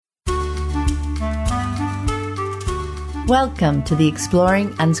Welcome to the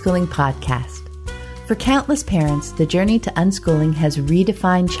Exploring Unschooling podcast. For countless parents, the journey to unschooling has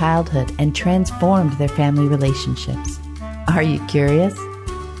redefined childhood and transformed their family relationships. Are you curious?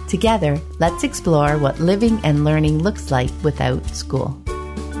 Together, let's explore what living and learning looks like without school.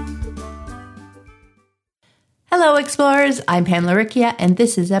 Hello, explorers. I'm Pamela Riccia, and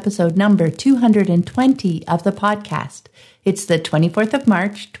this is episode number 220 of the podcast. It's the 24th of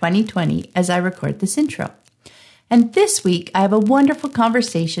March, 2020, as I record this intro. And this week, I have a wonderful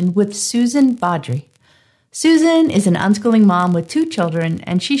conversation with Susan Baudry. Susan is an unschooling mom with 2 children,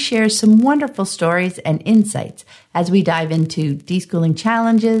 and she shares some wonderful stories and insights as we dive into deschooling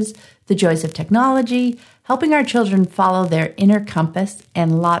challenges, the joys of technology, helping our children follow their inner compass,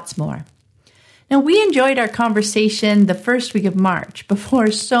 and lots more. Now, we enjoyed our conversation the first week of March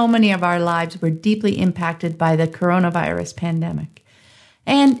before so many of our lives were deeply impacted by the coronavirus pandemic.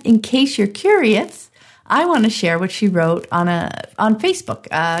 And in case you're curious, I want to share what she wrote on Facebook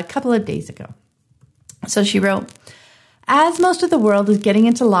a couple of days ago. So she wrote, as most of the world is getting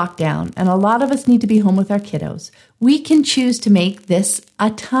into lockdown and a lot of us need to be home with our kiddos, we can choose to make this a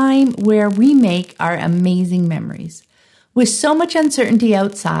time where we make our amazing memories. With so much uncertainty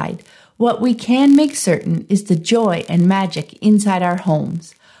outside, what we can make certain is the joy and magic inside our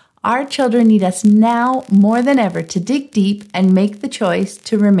homes. Our children need us now more than ever to dig deep and make the choice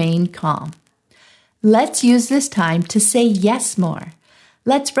to remain calm. Let's use this time to say yes more.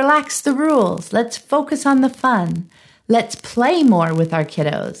 Let's relax the rules. Let's focus on the fun. Let's play more with our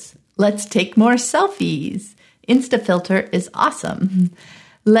kiddos. Let's take more selfies. InstaFilter is awesome.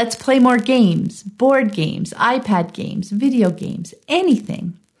 Let's play more games, board games, iPad games, video games,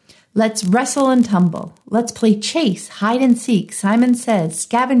 anything. Let's wrestle and tumble. Let's play chase, hide and seek, Simon Says,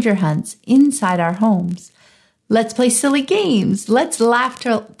 scavenger hunts inside our homes. Let's play silly games. Let's laugh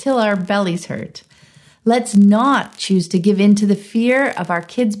till our bellies hurt. Let's not choose to give in to the fear of our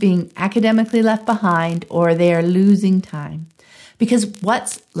kids being academically left behind or they are losing time. Because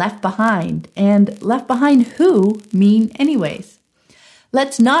what's left behind and left behind who mean anyways?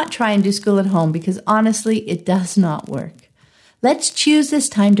 Let's not try and do school at home because honestly, it does not work. Let's choose this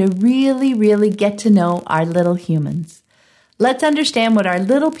time to really get to know our little humans. Let's understand what our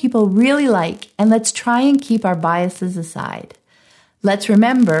little people really like and let's try and keep our biases aside. Let's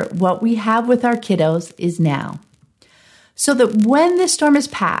remember what we have with our kiddos is now. So that when this storm is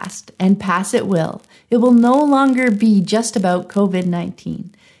past, and pass it will no longer be just about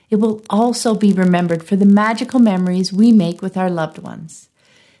COVID-19. It will also be remembered for the magical memories we make with our loved ones.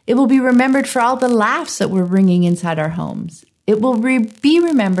 It will be remembered for all the laughs that we're ringing inside our homes. It will be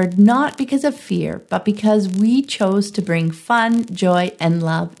remembered not because of fear, but because we chose to bring fun, joy, and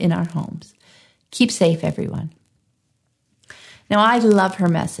love in our homes. Keep safe, everyone. Now, I love her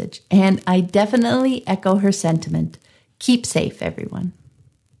message, and I definitely echo her sentiment. Keep safe, everyone.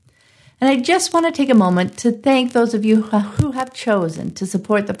 And I just want to take a moment to thank those of you who have chosen to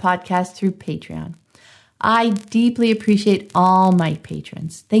support the podcast through Patreon. I deeply appreciate all my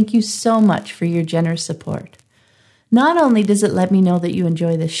patrons. Thank you so much for your generous support. Not only does it let me know that you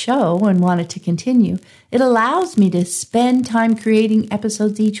enjoy the show and want it to continue, it allows me to spend time creating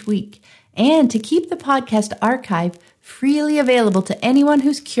episodes each week and to keep the podcast archive freely available to anyone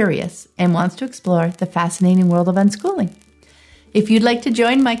who's curious and wants to explore the fascinating world of unschooling. If you'd like to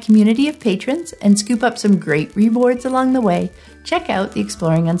join my community of patrons and scoop up some great rewards along the way, check out the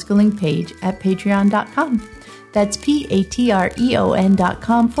Exploring Unschooling page at patreon.com. That's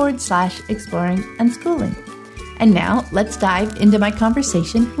patreon.com/exploring unschooling. And now let's dive into my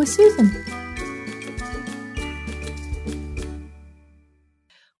conversation with Susan.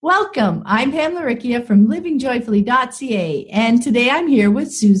 Welcome. I'm Pamela Riccia from livingjoyfully.ca, and today I'm here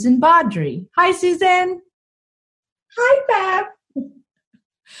with Susan Baudry. Hi, Susan. Hi, Pam.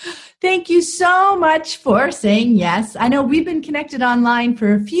 Thank you so much for saying yes. I know we've been connected online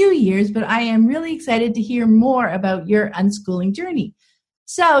for a few years, but I am really excited to hear more about your unschooling journey.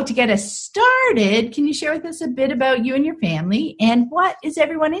 So to get us started, can you share with us a bit about you and your family, and what is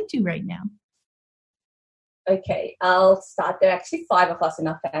everyone into right now? Okay, I'll start. There are actually 5 of us in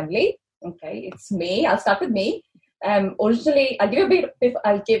our family. Okay, it's me. I'll start with me. Originally, I'll give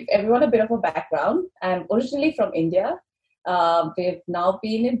everyone a bit of a background. I'm originally from India. We've now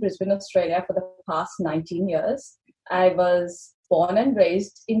been in Brisbane, Australia for the past 19 years. I was born and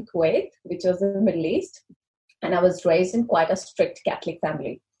raised in Kuwait, which was in the Middle East, and I was raised in quite a strict Catholic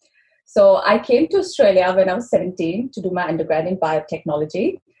family. So I came to Australia when I was 17 to do my undergrad in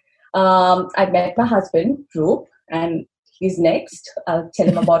biotechnology. I met my husband, Roop, and he's next. I'll tell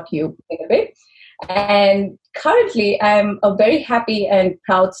him about you in a bit. And currently, I'm a very happy and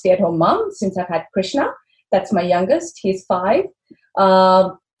proud stay-at-home mom since I've had Krishna. That's my youngest. He's 5.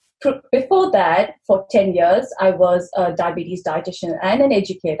 Before that, for 10 years, I was a diabetes dietitian and an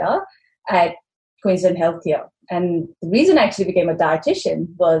educator at Queensland Healthcare. And the reason I actually became a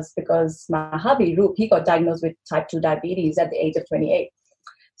dietitian was because my hubby, Roop, he got diagnosed with type 2 diabetes at the age of 28.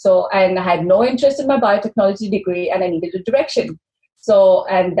 So, and I had no interest in my biotechnology degree, and I needed a direction. So,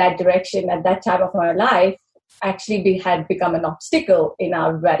 and that direction at that time of my life actually had become an obstacle in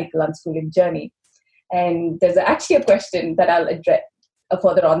our radical unschooling journey. And there's actually a question that I'll address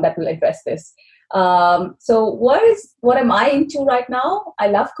further on that will address this. So what am I into right now? I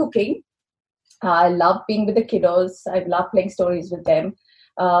love cooking. I love being with the kiddos. I love playing stories with them.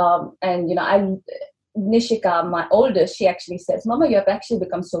 And, Nishika, my oldest, she actually says, Mama, you have actually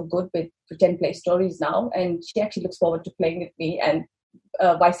become so good with pretend play stories now. And she actually looks forward to playing with me and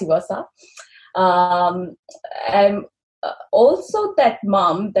vice versa. And also that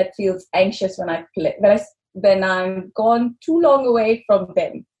mom that feels anxious when I play, when I'm gone too long away from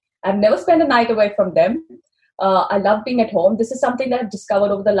them. I've never spent a night away from them. I love being at home. This is something that I've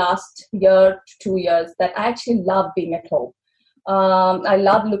discovered over the last year to 2 years, that I actually love being at home. I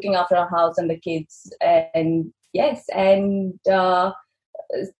love looking after our house and the kids. And yes, and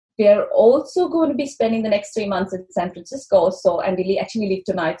we're also going to be spending the next 3 months in San Francisco. So, and we actually leave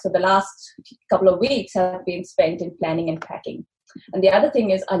tonight. So the last couple of weeks have been spent in planning and packing. And the other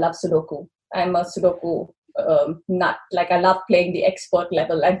thing is I love Sudoku. I'm a Sudoku nut. Like, I love playing the expert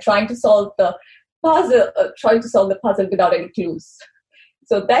level and trying to solve the puzzle without any clues.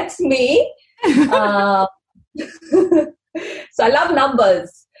 So that's me. So I love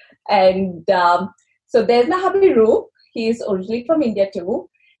numbers. And so there's my hubby Roop. He's originally from India too.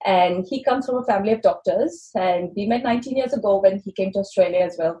 And he comes from a family of doctors. And we met 19 years ago when he came to Australia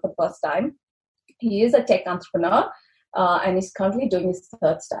as well for the first time. He is a tech entrepreneur and he's currently doing his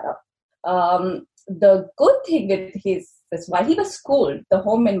third startup. The good thing with his is while he was schooled, the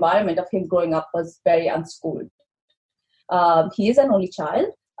home environment of him growing up was very unschooled. He is an only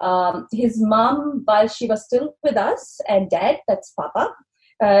child. His mom, while she was still with us, and dad, that's Papa,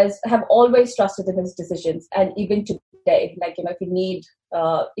 have always trusted in his decisions. And even today, like, if you need,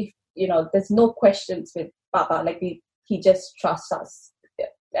 there's no questions with Papa, like he just trusts us.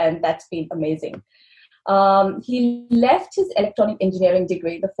 And that's been amazing. He left his electronic engineering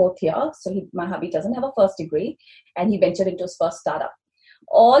degree the 4th year. So my hubby doesn't have a first degree, and he ventured into his first startup.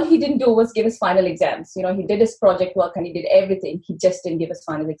 All he didn't do was give his final exams. He did his project work and he did everything. He just didn't give his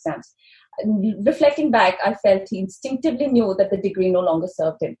final exams. And reflecting back, I felt he instinctively knew that the degree no longer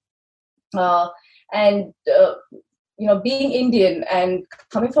served him. Being Indian and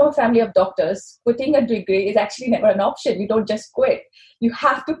coming from a family of doctors, quitting a degree is actually never an option. You don't just quit. You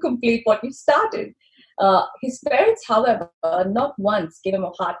have to complete what you started. His parents, however, not once gave him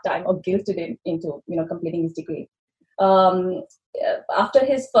a hard time or guilted him into, completing his degree. After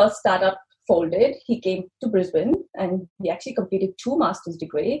his first startup folded, he came to Brisbane and he actually completed 2 master's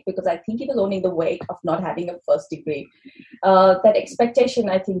degrees because I think he was owning the weight of not having a first degree. That expectation,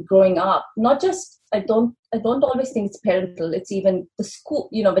 I think, growing up, not just, I don't always think it's parental. It's even the school,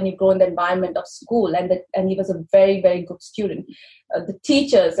 when you grow in the environment of school, and he was a very, very good student. The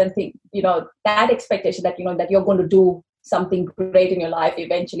teachers and think, that expectation that, that you're going to do something great in your life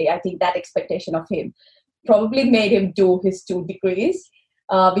eventually. I think that expectation of him probably made him do his 2 degrees,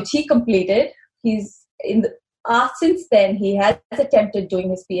 which he completed. He's since then he has attempted doing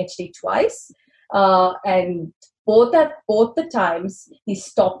his PhD twice, and both the times he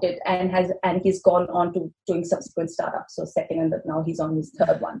stopped it and he's gone on to doing subsequent startups. So second, and now he's on his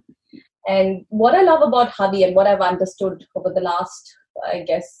third one. And what I love about hubby and what I've understood over the last, I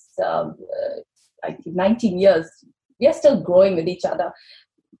guess, 19 years, we are still growing with each other.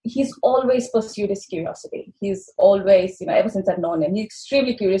 He's always pursued his curiosity. He's always, ever since I've known him, he's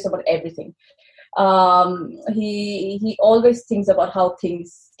extremely curious about everything. He always thinks about how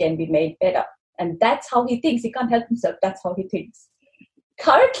things can be made better. And that's how he thinks. He can't help himself. That's how he thinks.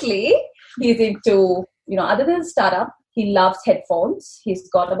 Currently, he's into, other than startup, he loves headphones. He's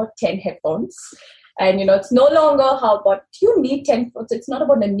got about 10 headphones. And, it's no longer do you need 10 headphones? It's not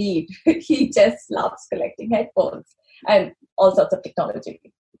about the need. He just loves collecting headphones and all sorts of technology.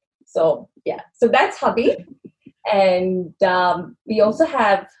 So, yeah. So that's hubby. And we also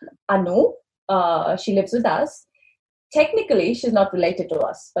have Anu. She lives with us. Technically, she's not related to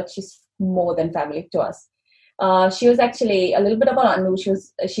us, but she's more than family to us. She was actually, a little bit about Anu,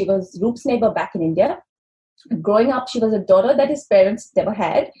 she was Roop's neighbor back in India. Growing up, she was a daughter that his parents never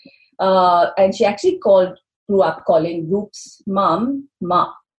had. And she actually grew up calling Roop's mom,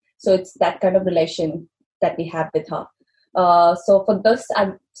 Ma. So it's that kind of relation that we have with her. So for this,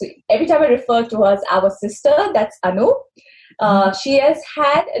 so every time I refer to her as our sister, that's Anu. She has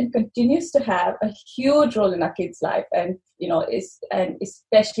had and continues to have a huge role in our kids' life, and and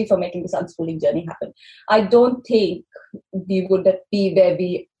especially for making this unschooling journey happen. I don't think we would be where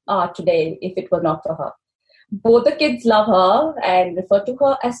we are today if it were not for her. Both the kids love her and refer to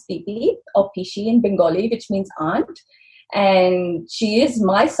her as Pipi or Pishi in Bengali, which means aunt. And she is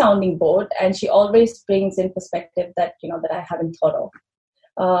my sounding board, and she always brings in perspective that that I haven't thought of.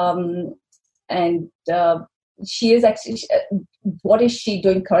 She is actually, what is she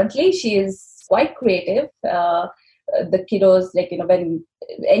doing currently? She is quite creative. The kiddos, when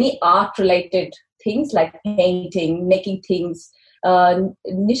any art related things like painting, making things.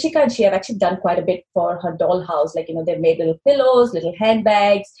 Nishika and she have actually done quite a bit for her dollhouse. They've made little pillows, little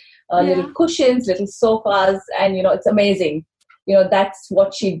handbags, little cushions, little sofas, and it's amazing. That's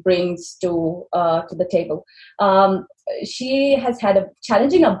what she brings to the table. She has had a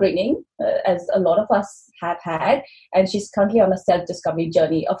challenging upbringing, as a lot of us have had, and she's currently on a self-discovery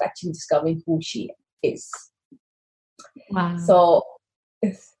journey of actually discovering who she is. Wow. So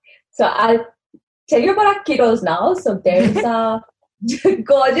I'll tell you about our kiddos now. So there's a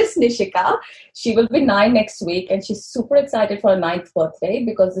gorgeous Nishika. She will be 9 next week, and she's super excited for her 9th birthday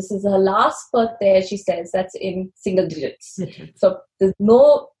because this is her last birthday, she says, that's in single digits. So there's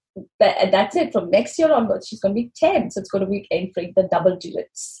that's it. From next year onwards, she's going to be 10. So it's going to be entering the double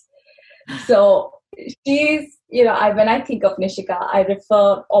digits. So she's, when I think of Nishika, I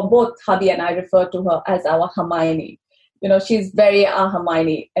refer, or both hubby and I refer to her as our Hermione. She's very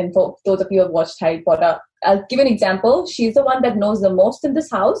Hermione. And for those of you who have watched Harry Potter, I'll give an example. She's the one that knows the most in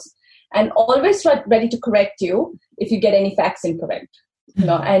this house and always ready to correct you if you get any facts incorrect.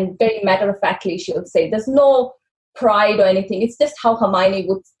 And very matter-of-factly, she'll say, there's no pride or anything. It's just how Hermione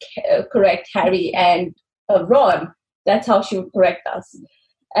would correct Harry and Ron. That's how she would correct us.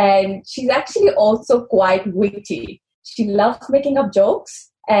 And she's actually also quite witty. She loves making up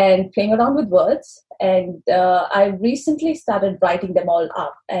jokes and playing around with words. And I recently started writing them all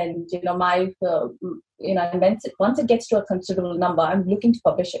up. And, once it gets to a considerable number, I'm looking to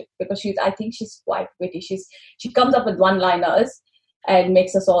publish it because I think she's quite witty. She comes up with one-liners and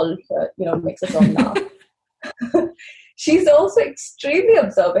makes us all laugh. She's also extremely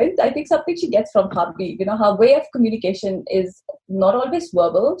observant. I think something she gets from hubby. Her way of communication is not always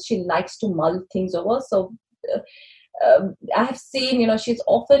verbal. She likes to mull things over. So I have seen, she's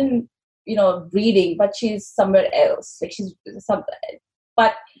often, reading, but she's somewhere else.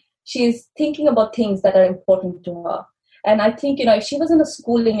 But she's thinking about things that are important to her. And I think, if she was in a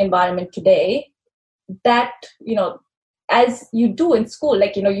schooling environment today, that, as you do in school,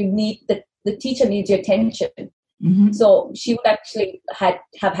 you need the teacher needs your attention. Mm-hmm. So she would actually have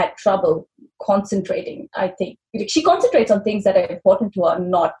had trouble concentrating, I think. She concentrates on things that are important to her,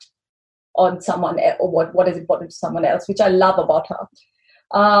 not on someone else, or what is important to someone else, which I love about her.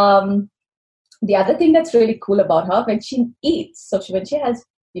 The other thing that's really cool about her, when she eats, so when she has,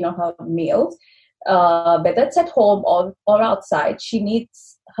 her meals, whether it's at home or outside, she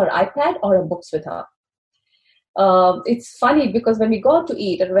needs her iPad or her books with her. It's funny because when we go out to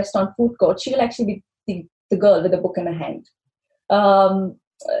eat at a restaurant food court, she will actually be the girl with a book in her hand.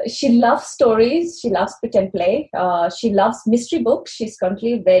 She loves stories. She loves pretend play. She loves mystery books. She's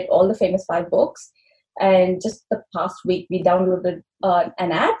currently read all the famous 5 books. And just the past week, we downloaded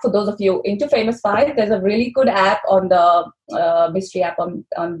an app. For those of you into Famous 5, there's a really good app on the mystery app on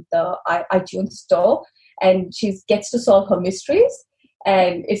the iTunes store. And she gets to solve her mysteries.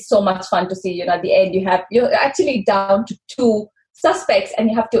 And it's so much fun to see, at the end, you're actually down to 2 suspects and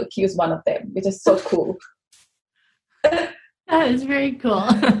you have to accuse one of them, which is so cool. That is very cool.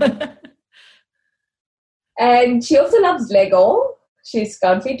 And she also loves Lego. She's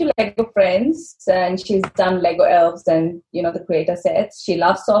currently to Lego Friends, and she's done Lego Elves and, the creator sets. She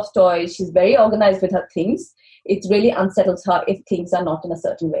loves soft toys. She's very organized with her things. It really unsettles her if things are not in a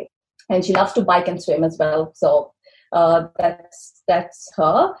certain way. And she loves to bike and swim as well. So that's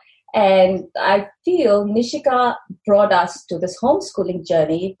her. And I feel Nishika brought us to this homeschooling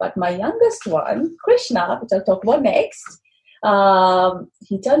journey, but my youngest one, Krishna, which I'll talk about next,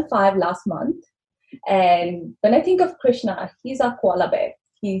 he turned 5 last month. And when I think of Krishna, he's our koala bear.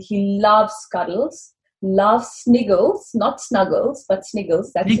 He loves cuddles, loves sniggles, not snuggles, but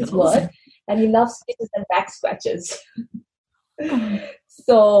sniggles, that's his word. And he loves stitches and back scratches.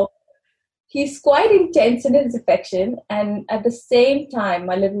 So he's quite intense in his affection, and at the same time,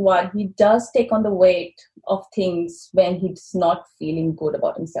 my little one, he does take on the weight of things when he's not feeling good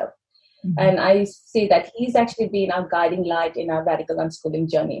about himself. Mm-hmm. And I say that he's actually been our guiding light in our radical unschooling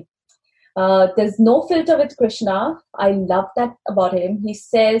journey. There's no filter with Krishna. I love that about him. He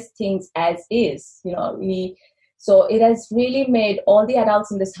says things as is. So it has really made all the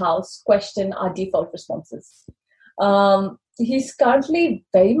adults in this house question our default responses. He's currently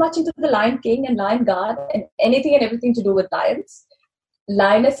very much into the Lion King and Lion Guard and anything and everything to do with lions,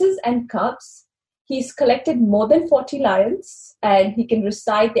 lionesses and cubs. He's collected more than 40 lions, and he can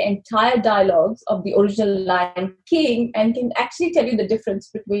recite the entire dialogues of the original Lion King and can actually tell you the difference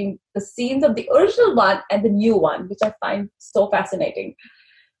between the scenes of the original one and the new one, which I find so fascinating.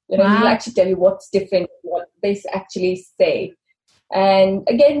 He'll actually tell you what's different, what they actually say. And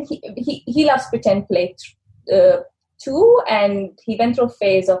again, he loves pretend play too, and he went through a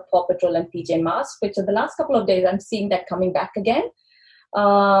phase of Paw Patrol and PJ Masks, which in the last couple of days I'm seeing that coming back again.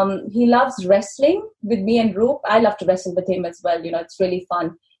 He loves wrestling with me and Roop. I love to wrestle with him as well. It's really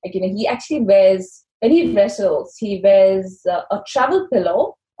fun. He actually wears, when he wrestles, he wears a travel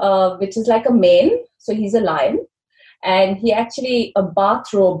pillow, which is like a mane. So he's a lion. And he actually, a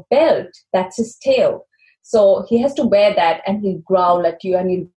bathrobe belt, that's his tail. So he has to wear that, and he'll growl at you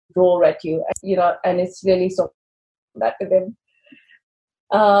and he'll roar at you, and it's really so that with him.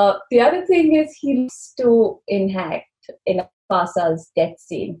 The other thing is he used to enact in Mufasa's death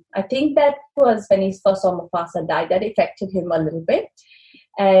scene. I think that was when he first saw Mufasa die, that affected him a little bit.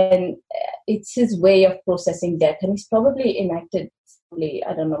 And it's his way of processing death. And he's probably enacted,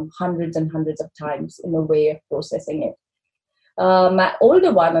 I don't know, hundreds and hundreds of times in a way of processing it. My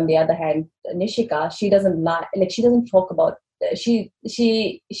older one, on the other hand, Nishika, she doesn't she doesn't talk about, she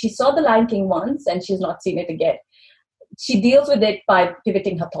saw The Lion King once and she's not seen it again. She deals with it by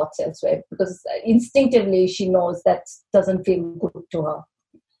pivoting her thoughts elsewhere because instinctively she knows that doesn't feel good to her.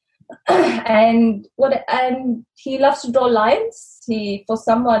 And he loves to draw lines. He's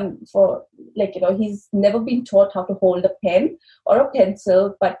never been taught how to hold a pen or a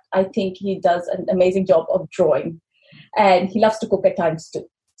pencil, but I think he does an amazing job of drawing. And he loves to cook at times too.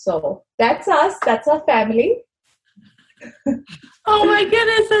 So that's us. That's our family. Oh my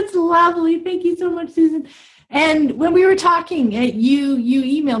goodness, that's lovely. Thank you so much, Susan. And when we were talking, you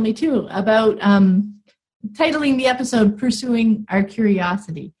emailed me too about titling the episode "Pursuing Our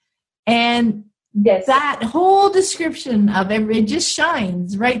Curiosity," and yes, that whole description of it just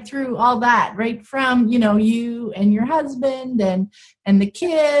shines right through all that, right from you and your husband and the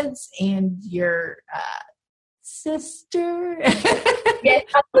kids and your sister. Yes,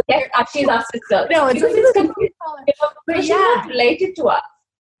 she's our sister. No, it's but she's not related to us.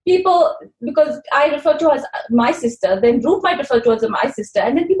 People, because I refer to her as my sister, then Ruth might refer to her as my sister,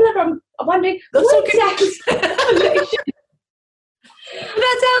 and then people are wondering, who exactly?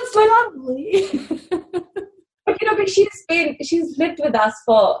 That sounds lovely. But she's lived with us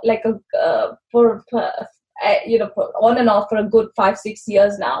for on and off for a good 5-6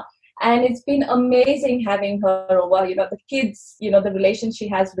 years now. And it's been amazing having her over. The kids, the relation she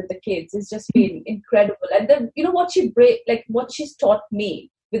has with the kids has just been incredible. And then, what she's taught me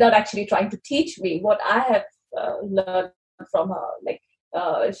without actually trying to teach me, what I have learned from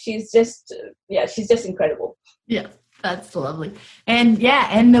her. She's just incredible. Yeah, that's lovely. And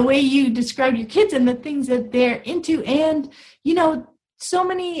and the way you describe your kids and the things that they're into, and, so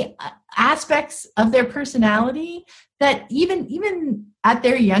many aspects of their personality that even at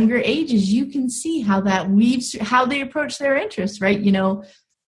their younger ages, you can see how that weaves, how they approach their interests, right?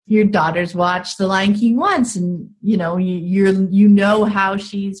 Your daughter's watched The Lion King once, and you how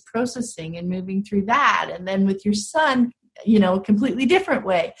she's processing and moving through that, and then with your son, a completely different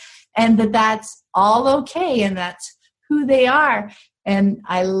way, and that's all okay, and that's who they are. And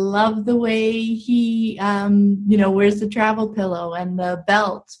I love the way he, wears the travel pillow and the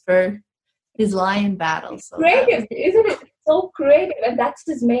belt for his lion battle. So creative, isn't it? So creative, and that's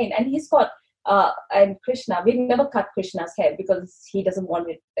his main. And he's got and Krishna. We never cut Krishna's hair because he doesn't want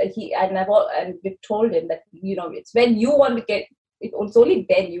it. And we told him that it's when you want to get it. It's only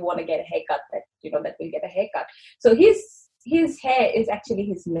then you want to get a haircut that that will get a haircut. So his hair is actually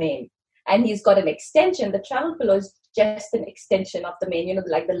his mane, and he's got an extension. The travel pillow is just an extension of the mane.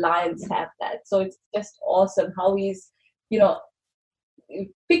 Like the lions have that. So it's just awesome how he's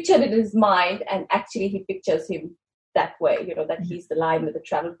pictured it in his mind, and actually he pictures him that way, that he's the lion with the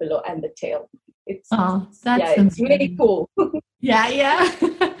travel pillow and the tail. It's really cool. Yeah.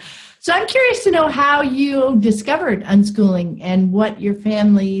 So I'm curious to know how you discovered unschooling and what your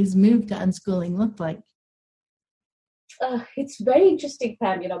family's move to unschooling looked like. It's very interesting,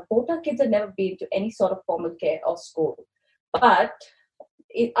 Pam. Both our kids have never been to any sort of formal care or school, but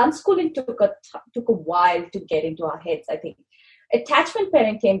unschooling took a while to get into our heads, I think. Attachment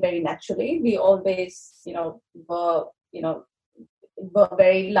parent came very naturally. We always, were, were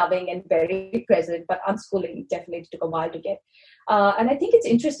very loving and very present, but unschooling definitely took a while to get. And I think it's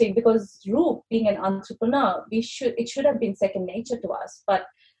interesting because Roop, being an entrepreneur, it should have been second nature to us, but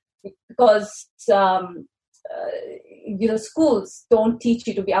because schools don't teach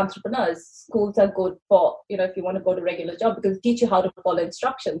you to be entrepreneurs. Schools are good for, if you want to go to a regular job, because they teach you how to follow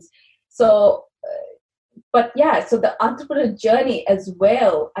instructions. So, but yeah, so the entrepreneur journey as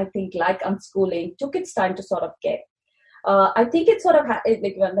well, I think, like unschooling, took its time to sort of get. I think it sort of,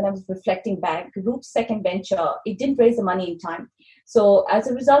 like when I was reflecting back, Roop's second venture, it didn't raise the money in time. So as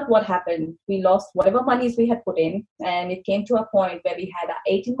a result, what happened? We lost whatever monies we had put in, and it came to a point where we had an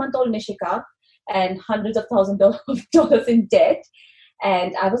 18-month-old Nishika and hundreds of thousands of dollars in debt.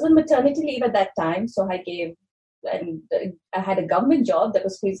 And I was on maternity leave at that time, so I had a government job that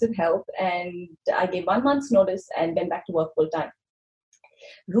was free with help, and I gave 1 month's notice and went back to work full time.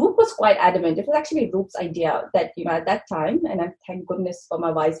 Roop was quite adamant. It was actually Roop's idea that, at that time, and I thank goodness for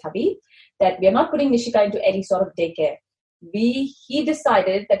my wise hubby, that we are not putting Nishika into any sort of daycare. He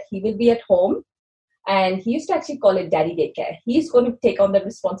decided that he will be at home, and he used to actually call it daddy daycare. He's going to take on the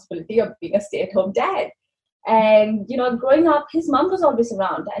responsibility of being a stay-at-home dad. And, growing up, his mom was always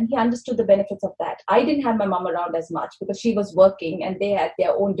around, and he understood the benefits of that. I didn't have my mom around as much because she was working and they had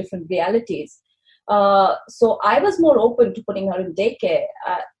their own different realities. So I was more open to putting her in daycare,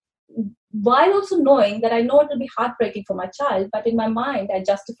 while also knowing that I know it will be heartbreaking for my child. But in my mind, I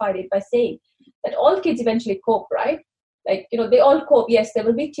justified it by saying that all kids eventually cope, right? Like, they all cope. Yes, there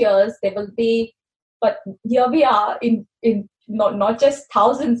will be tears, there will be, but here we are in not just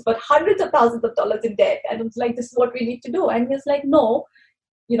thousands, but hundreds of thousands of dollars in debt. And it was like, this is what we need to do. And he was like, no,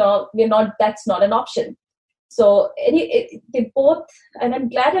 that's not an option. So they both, and I'm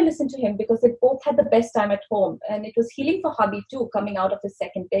glad I listened to him, because they both had the best time at home. And it was healing for hubby too, coming out of his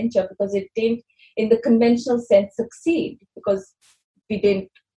second venture, because it didn't, in the conventional sense, succeed, because we didn't,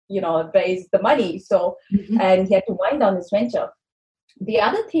 raise the money. So, and he had to wind down his venture. The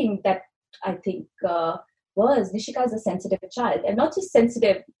other thing that I think was Nishika is a sensitive child, and not just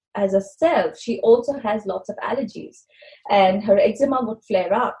sensitive as herself, she also has lots of allergies, and her eczema would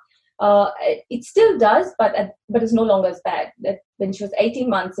flare up. It still does, but it's no longer as bad. When she was 18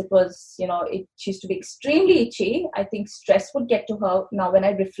 months, it was, she used to be extremely itchy. I think stress would get to her. Now, when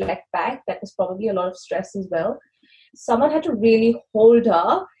I reflect back, that was probably a lot of stress as well. Someone had to really hold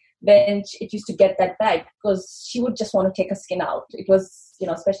her when it used to get that bad, because she would just want to take her skin out. It was,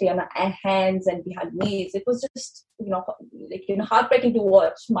 especially on her hands and behind knees. It was just, heartbreaking to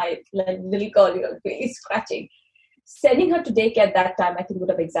watch my little girl, really scratching. Sending her to daycare at that time, I think, would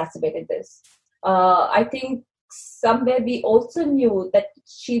have exacerbated this. I think somewhere we also knew that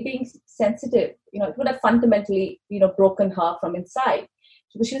she being sensitive, it would have fundamentally, broken her from inside,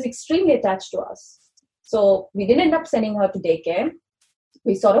 because she was extremely attached to us. So we didn't end up sending her to daycare.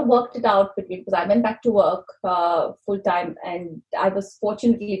 We sort of worked it out because I went back to work full time, and I was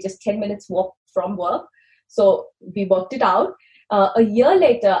fortunately just 10 minutes walk from work. So we worked it out. A year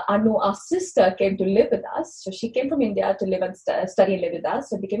later, Anu, our sister, came to live with us. So she came from India to live and study and live with us.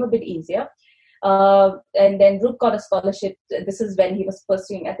 So it became a bit easier. And then Roop got a scholarship. This is when he was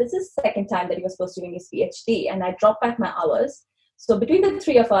pursuing, and this is the second time that he was pursuing his PhD. And I dropped back my hours. So between the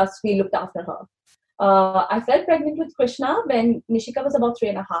three of us, we looked after her. I fell pregnant with Krishna when Nishika was about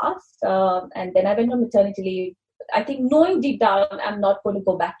 3.5. And then I went on maternity leave. I think knowing deep down, I'm not going to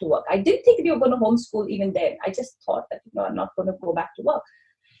go back to work. I didn't think we were going to homeschool even then. I just thought that, I'm not going to go back to work.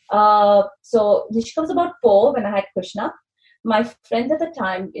 So Nishika was about 4 when I had Krishna. My friends at the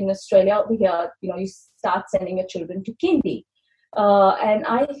time in Australia over here, you start sending your children to kindy. And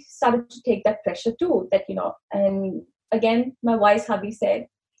I started to take that pressure too, and again, my wise hubby said,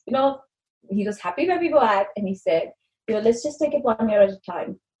 he was happy where we were at. And he said, let's just take it 1 year at a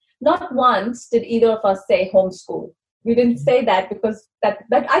time. Not once did either of us say homeschool. We didn't say that because that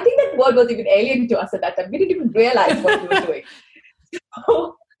I think that word was even alien to us at that time. We didn't even realize what we were doing.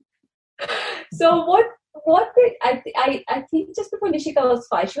 So I think just before Nishika was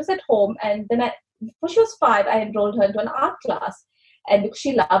 5, she was at home, and then before she was 5, I enrolled her into an art class, and because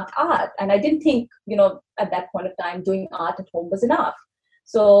she loved art, and I didn't think at that point of time doing art at home was enough.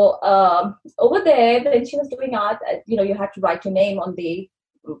 So over there, when she was doing art, you had to write your name on the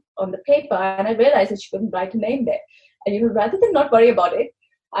paper, and I realized that she couldn't write a name there. And rather than not worry about it,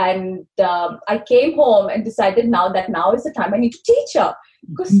 and I came home and decided now is the time I need to teach her,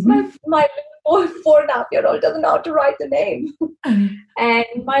 because my 4.5-year-old doesn't know how to write the name.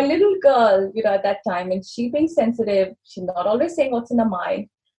 And my little girl, at that time, and she being sensitive, she's not always saying what's in her mind,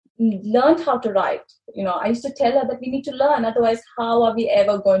 learned how to write. I used to tell her that we need to learn, otherwise how are we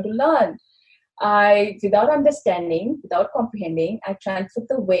ever going to learn? without understanding, without comprehending, I transferred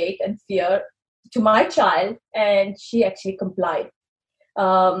the weight and fear to my child, and she actually complied.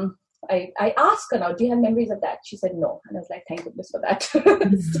 I asked her now, do you have memories of that? She said no. And I was like, thank goodness for that.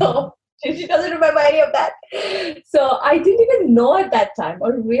 So she doesn't remember any of that. So I didn't even know at that time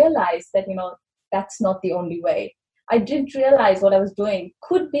or realize that, that's not the only way. I didn't realize what I was doing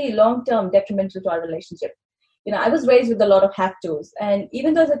could be long-term detrimental to our relationship. I was raised with a lot of have-tos. And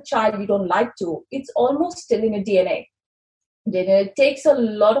even though as a child you don't like to, it's almost still in your DNA. It takes a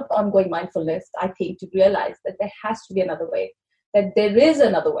lot of ongoing mindfulness, I think, to realize that there has to be another way, that there is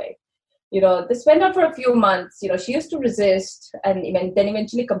another way. This went on for a few months. She used to resist and then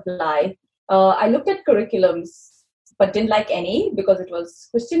eventually comply. I looked at curriculums, but didn't like any because it was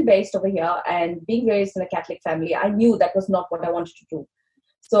Christian-based over here. And being raised in a Catholic family, I knew that was not what I wanted to do.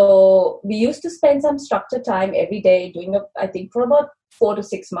 So we used to spend some structured time every day I think for about 4 to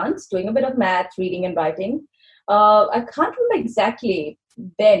 6 months, doing a bit of math, reading and writing. I can't remember exactly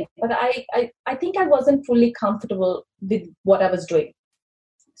then, but I think I wasn't fully comfortable with what I was doing.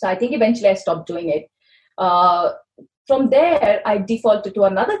 So I think eventually I stopped doing it. From there, I defaulted to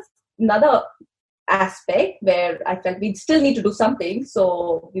another aspect where I felt we still need to do something.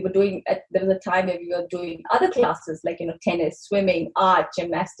 So there was a time where we were doing other classes like, tennis, swimming, art,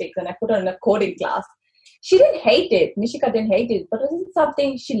 gymnastics, and I put her in a coding class. She didn't hate it. Nishika didn't hate it, but it wasn't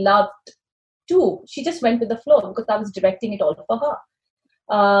something she loved too. She just went with the flow because I was directing it all for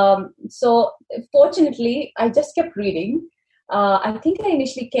her. So fortunately, I just kept reading. I think I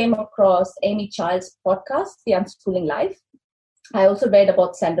initially came across Amy Child's podcast, The Unschooling Life. I also read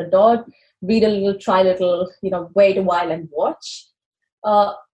about Sandra Dodd, read a little, try a little, wait a while and watch.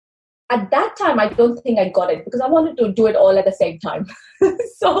 At that time, I don't think I got it because I wanted to do it all at the same time.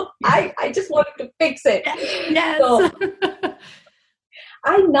 So I just wanted to fix it. Yes. So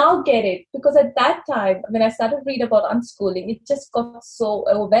I now get it because at that time, when I started to read about unschooling, it just got so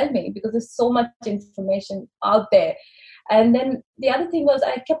overwhelming because there's so much information out there. And then the other thing was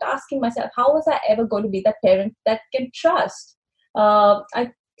I kept asking myself, how was I ever going to be that parent that can trust?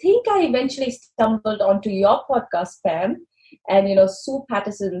 I think I eventually stumbled onto your podcast, Pam, and, Sue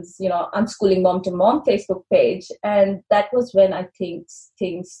Patterson's, Unschooling Mom to Mom Facebook page. And that was when I think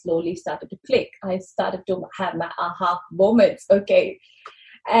things slowly started to click. I started to have my aha moments. Okay.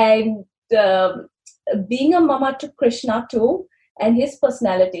 And being a mama to Krishna too, and his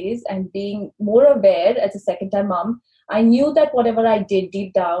personalities and being more aware as a second-time mom, I knew that whatever I did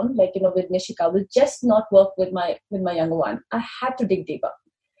deep down, like, with Nishika, will just not work with my younger one. I had to dig deeper.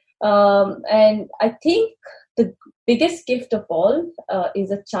 And I think the biggest gift of all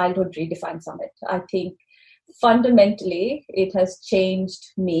is a Childhood Redefined Summit. I think fundamentally it has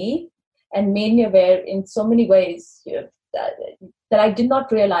changed me and made me aware in so many ways that I did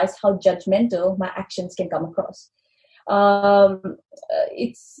not realize how judgmental my actions can come across.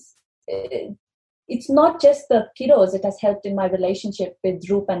 It's not just the kiddos. It has helped in my relationship with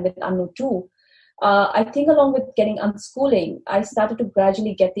Roop and with Anu too. I think along with getting unschooling, I started to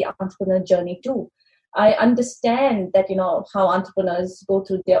gradually get the entrepreneur journey too. I understand that, how entrepreneurs go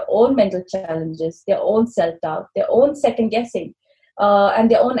through their own mental challenges, their own self-doubt, their own second-guessing, and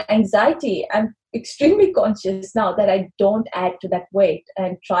their own anxiety. I'm extremely conscious now that I don't add to that weight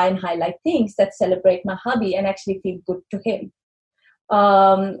and try and highlight things that celebrate my hubby and actually feel good to him.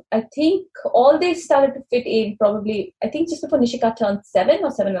 I think all this started to fit in probably, I think just before Nishika turned 7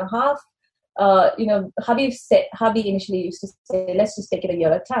 or 7.5. Hubby initially used to say, let's just take it a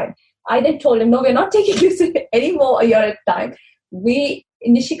year at a time. I then told him, no, we're not taking this anymore a year at a time.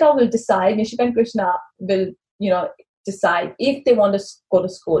 Nishika will decide, Nishika and Krishna will, decide if they want to go to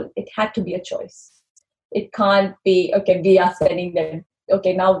school. It had to be a choice. It can't be, okay, we are sending them,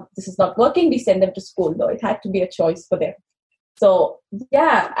 okay, now this is not working, we send them to school. No, it had to be a choice for them. So,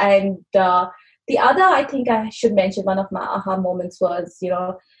 yeah, and the other, I think I should mention, one of my aha moments was,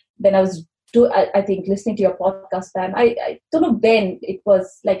 when I was I think listening to your podcast, Pam, I don't know when it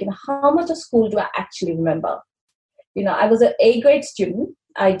was like, how much of school do I actually remember? I was an A grade student.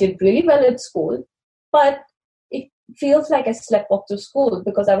 I did really well at school, but it feels like I sleepwalked through school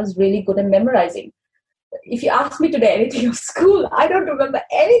because I was really good at memorizing. If you ask me today anything of school, I don't remember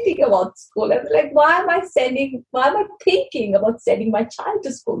anything about school. I'm like, why am I thinking about sending my child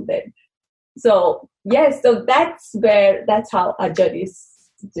to school then? So, yes, so that's how our journey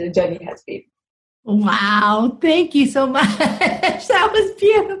has been. Wow. Thank you so much. That was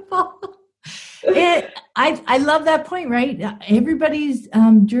beautiful. I love that point, right? Everybody's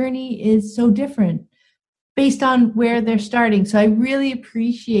journey is so different based on where they're starting. So I really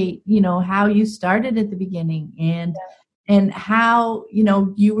appreciate, how you started at the beginning and how,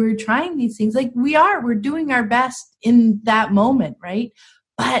 you were trying these things. Like we're doing our best in that moment, right?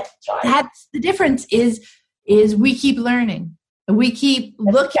 But that's the difference is we keep learning. We keep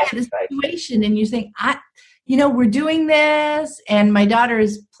looking at the situation and you're saying, we're doing this and my daughter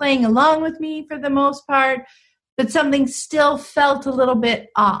is playing along with me for the most part, but something still felt a little bit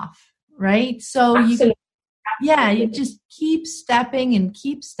off, right? So Absolutely. you just keep stepping and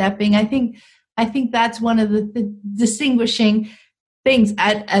keep stepping. I think that's one of the distinguishing things.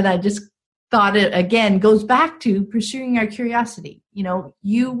 And I just thought it again goes back to pursuing our curiosity.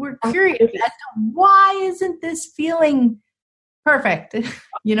 You were curious as to why isn't this feeling perfect?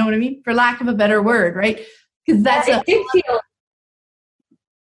 You know what I mean? For lack of a better word, right? Because that's it did feel.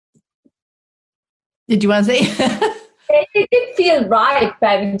 Did you want to say? It didn't feel right,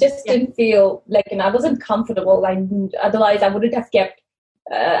 but it just didn't feel like, I wasn't comfortable. Otherwise, I wouldn't have kept.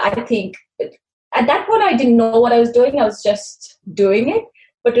 I think at that point, I didn't know what I was doing. I was just doing it.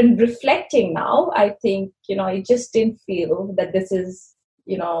 But in reflecting now, I think, I just didn't feel that this is,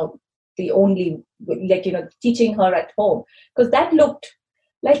 the only, teaching her at home. Because that looked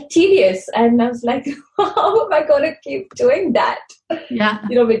like tedious. And I was like, how am I going to keep doing that? Yeah.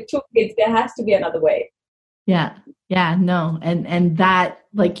 With 2 kids, there has to be another way. Yeah. Yeah, no. And that,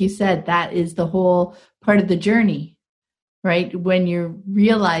 like you said, that is the whole part of the journey, right? When you're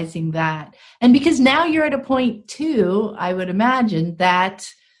realizing that. And because now you're at a point too, I would imagine that,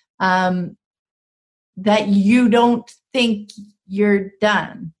 that you don't think you're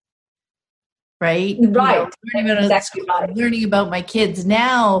done, right? Right. Learning about my kids.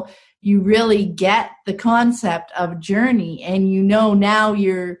 Now you really get the concept of journey and now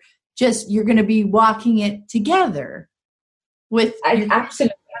you're going to be walking it together with your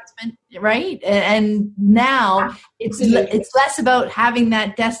husband, right? And now it's less about having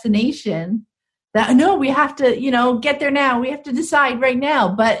that destination that, no, we have to, get there now. We have to decide right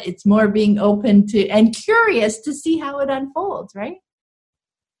now, but it's more being open to and curious to see how it unfolds, right?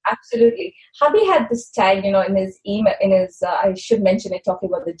 Absolutely. Hubby had this tag, in his email, I should mention it, talking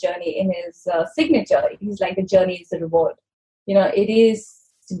about the journey, in his signature. He's like, the journey is the reward. It is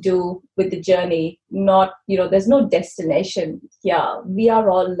to do with the journey, not, there's no destination here. We are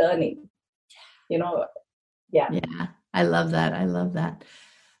all learning, Yeah. Yeah. I love that.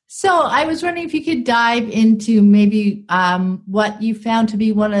 So I was wondering if you could dive into maybe what you found to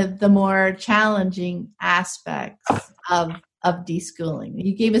be one of the more challenging aspects of deschooling.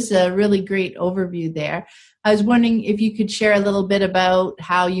 You gave us a really great overview there. I was wondering if you could share a little bit about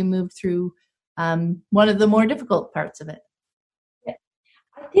how you moved through one of the more difficult parts of it.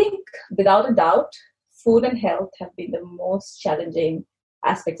 I think, without a doubt, food and health have been the most challenging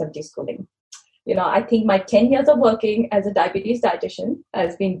aspects of deschooling. I think my 10 years of working as a diabetes dietitian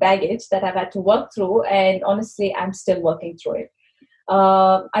has been baggage that I've had to work through, and honestly, I'm still working through it.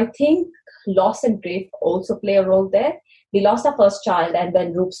 I think loss and grief also play a role there. We lost our first child and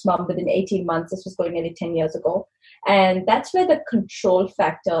then Roop's mom within 18 months. This was going nearly 10 years ago. And that's where the control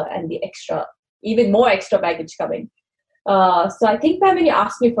factor and the even more extra baggage coming. So I think, Pam, when you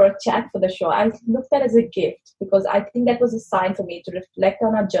asked me for a chat for the show, I looked at it as a gift, because I think that was a sign for me to reflect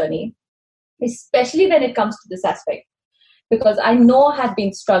on our journey, especially when it comes to this aspect, because I know I had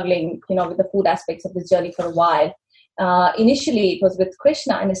been struggling, with the food aspects of this journey for a while. Initially, it was with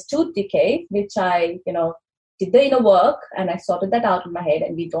Krishna and his tooth decay, which I, did the inner work and I sorted that out in my head,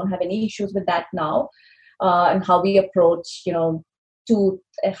 and we don't have any issues with that now. And how we approach, tooth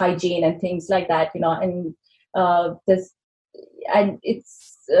hygiene and things like that, and I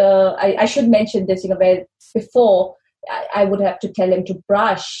should mention this, where before I would have to tell him to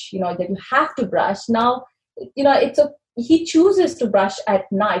brush, that you have to brush. Now, he chooses to brush at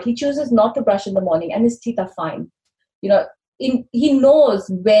night. He chooses not to brush in the morning, and his teeth are fine. He knows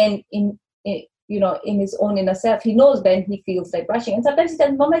when in his own inner self, he knows when he feels like brushing. And sometimes he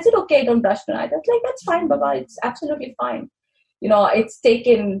says, Mama, is it okay? Don't brush tonight. I was like, that's fine, Baba. It's absolutely fine. It's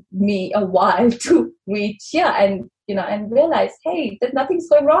taken me a while to reach here and realize, hey, there's nothing's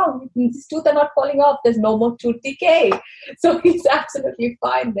going wrong. His teeth are not falling off. There's no more tooth decay. So he's absolutely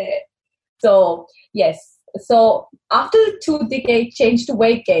fine there. So, yes. So after the tooth decay, changed to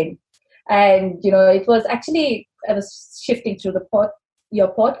weight gain. And, it was actually, I was shifting through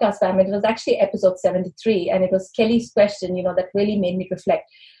your podcast, Pam. It was actually episode 73. And it was Kelly's question, that really made me reflect.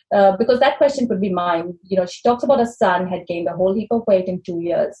 Because that question could be mine. She talks about her son had gained a whole heap of weight in 2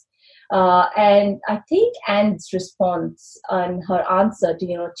 years. And I think Anne's response and her answer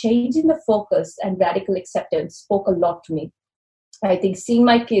to, changing the focus and radical acceptance spoke a lot to me. I think seeing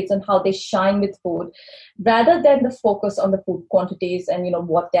my kids and how they shine with food, rather than the focus on the food quantities and,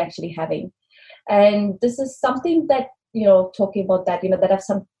 what they're actually having. And this is something that talking about that, that I've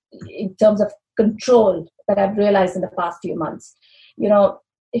some, in terms of control that I've realized in the past few months.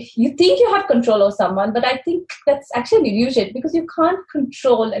 If you think you have control over someone, but I think that's actually an illusion, because you can't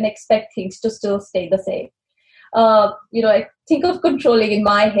control and expect things to still stay the same. I think of controlling in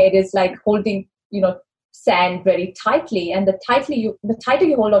my head is like holding, sand very tightly, and the tighter you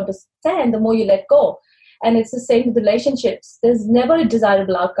hold on to sand, the more you let go. And it's the same with relationships. There's never a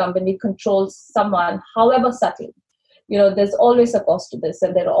desirable outcome when we control someone, however subtle. There's always a cost to this,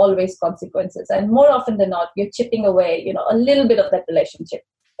 and there are always consequences. And more often than not, you're chipping away, a little bit of that relationship.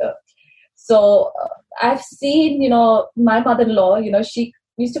 So I've seen, my mother-in-law, she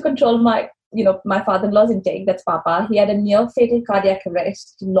used to control my father-in-law's intake. That's Papa. He had a near fatal cardiac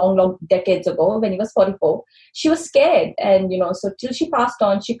arrest long decades ago when he was 44. She was scared. And, so till she passed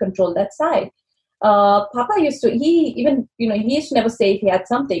on, she controlled that side. Papa used to, he used to never say if he had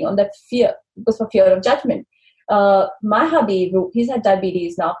something on that fear, because for fear of judgment. My hubby, he's had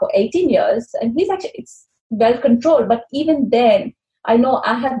diabetes now for 18 years, and it's well controlled. But even then, I know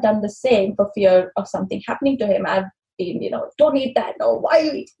I have done the same for fear of something happening to him. I've been, don't eat that. No, why are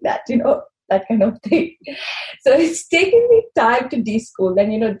you eating that? That kind of thing. So it's taken me time to de-school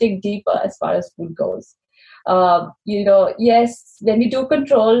and, dig deeper as far as food goes. Yes, when we do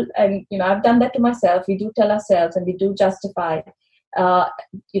control, and, I've done that to myself, we do tell ourselves and we do justify,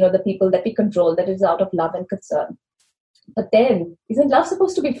 the people that we control, that is out of love and concern. But then, isn't love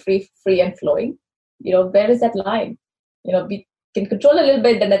supposed to be free and flowing? Where is that line? We can control a little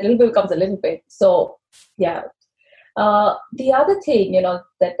bit, then that little bit becomes a little bit. So, yeah. The other thing,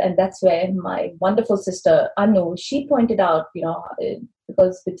 that's where my wonderful sister, Anu, she pointed out,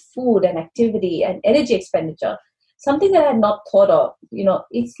 because with food and activity and energy expenditure, something that I had not thought of,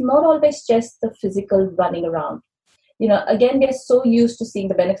 it's not always just the physical running around. Again, we are so used to seeing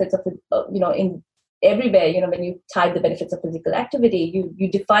the benefits of it, in everywhere, when you tie the benefits of physical activity, you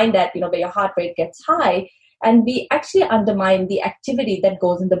define that, where your heart rate gets high, and we actually undermine the activity that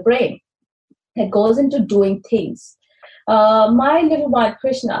goes in the brain, that goes into doing things. My little one,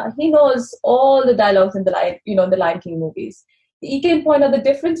 Krishna, he knows all the dialogues in the Lion King movies. He can point out the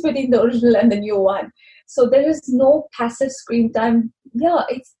difference between the original and the new one. So there is no passive screen time. Yeah,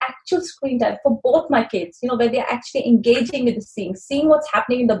 it's actual screen time for both my kids, where they're actually engaging with the scene, seeing what's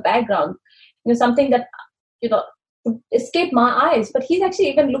happening in the background, something that, escaped my eyes. But he's actually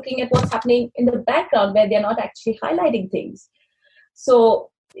even looking at what's happening in the background where they're not actually highlighting things. So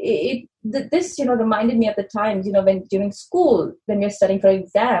this reminded me of the times, when during school, when we're studying for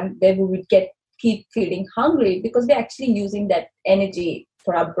exam, where we would keep feeling hungry because we're actually using that energy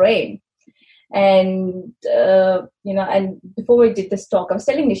for our brain. And, and before we did this talk, I was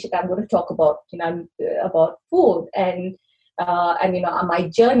telling Nishita, I'm going to talk about, about food and my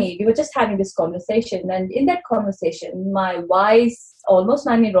journey. We were just having this conversation. And in that conversation, my wise, almost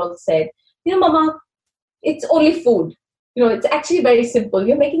 9-year-old said, Mama, it's only food. It's actually very simple.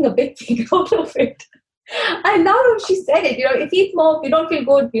 You're making a big thing out of it. And now she said it, if you eat more, if you don't feel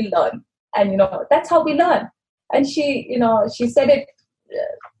good, we'll learn. And, that's how we learn. And she said it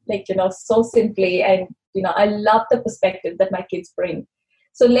so simply. And, I love the perspective that my kids bring.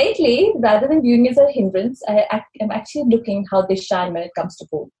 So lately, rather than viewing it as a hindrance, I'm actually looking how they shine when it comes to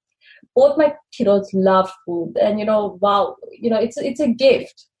food. Both my kiddos love food. And, wow, it's a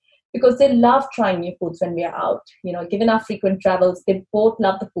gift. Because they love trying new foods when we are out. Given our frequent travels, they both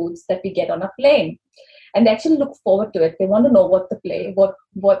love the foods that we get on a plane. And they actually look forward to it. They want to know what the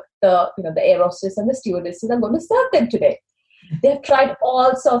the air hostess and the stewardesses are going to serve them today. They've tried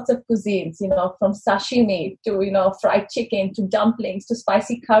all sorts of cuisines, from sashimi to, fried chicken to dumplings to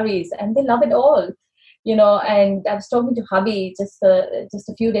spicy curries, and they love it all. And I was talking to hubby just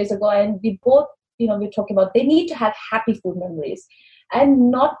a few days ago, and we both, we're talking about they need to have happy food memories.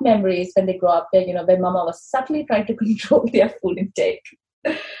 And not memories when they grow up there, when mama was subtly trying to control their food intake.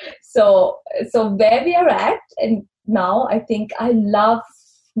 So where we are at, and now I think I love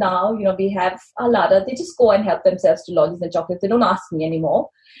now, we have a Lada. They just go and help themselves to lollies and chocolates. They don't ask me anymore.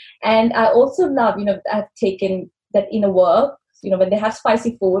 And I also love, I've taken that inner work, when they have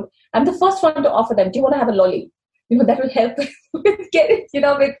spicy food, I'm the first one to offer them, do you want to have a lolly? That will help with get it,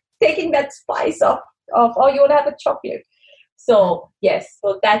 with taking that spice off, or you want to have a chocolate. So yes,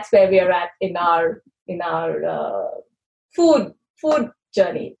 so that's where we are at in our food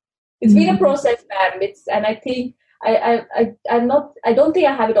journey. It's been a process, ma'am. And I think I don't think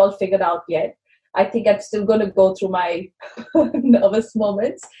I have it all figured out yet. I think I'm still going to go through my nervous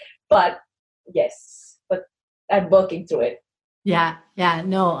moments, but yes, but I'm working through it. Yeah.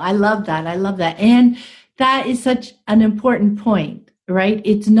 No, I love that. And that is such an important point, right?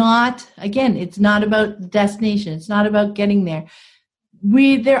 It's not about the destination. It's not about getting there.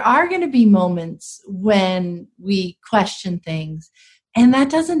 There are going to be moments when we question things, and that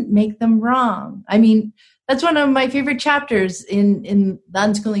doesn't make them wrong. I mean, that's one of my favorite chapters in the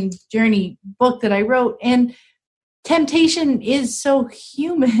Unschooling Journey book that I wrote. And temptation is so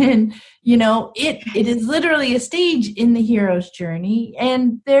human, it is literally a stage in the hero's journey.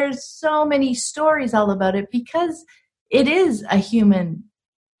 And there's so many stories all about it because it is a human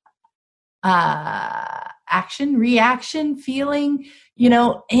action, reaction, feeling,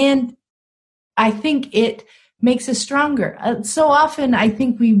 and I think it makes us stronger. So often I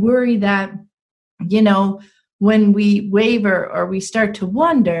think we worry that, when we waver or we start to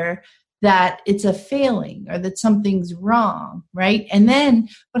wonder that it's a failing or that something's wrong, right? And then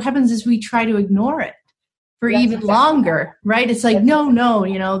what happens is we try to ignore it for even longer, right? It's like,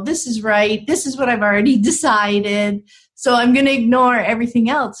 no, this is right. This is what I've already decided. So I'm going to ignore everything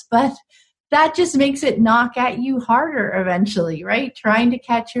else. But that just makes it knock at you harder eventually, right? Trying to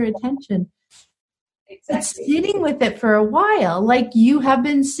catch your attention. Exactly. But sitting with it for a while, like you have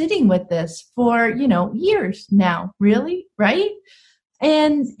been sitting with this for, years now, really, right?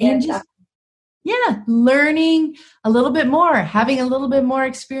 And just, learning a little bit more, having a little bit more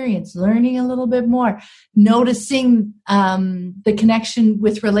experience, learning a little bit more, noticing the connection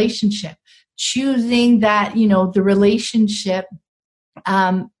with relationship, choosing that, the relationship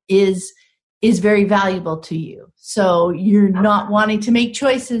is very valuable to you. So you're not wanting to make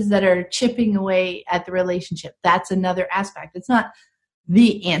choices that are chipping away at the relationship. That's another aspect. It's not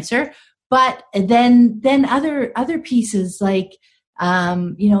the answer, but then other pieces like,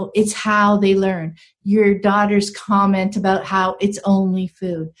 it's how they learn. Your daughter's comment about how it's only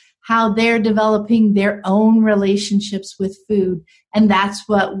food, how they're developing their own relationships with food. And that's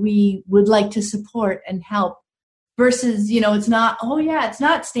what we would like to support and help. Versus, it's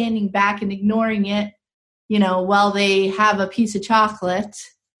not standing back and ignoring it, while they have a piece of chocolate,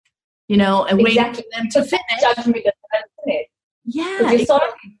 and waiting for them to finish. Judgment, isn't it? Yeah.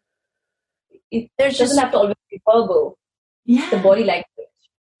 It doesn't have to always be verbal. Yeah. The body likes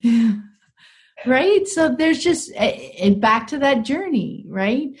it. Right? So there's just back to that journey,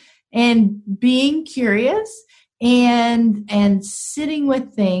 right? And being curious and sitting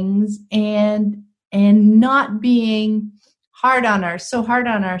with things and not being so hard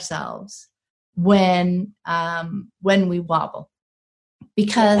on ourselves when we wobble,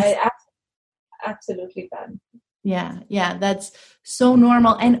 because I absolutely can. Yeah, that's so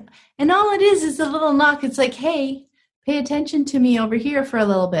normal, and all it is a little knock. It's like, hey, pay attention to me over here for a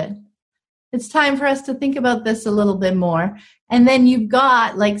little bit. It's time for us to think about this a little bit more. And then you've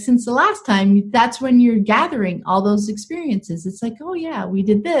got, like, since the last time, that's when you're gathering all those experiences. It's like, oh yeah, we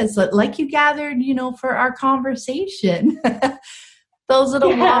did this. Like you gathered, for our conversation. Those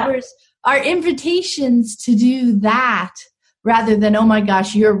little wobbers are invitations to do that rather than, oh my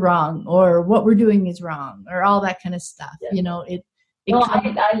gosh, you're wrong, or what we're doing is wrong, or all that kind of stuff. Yeah.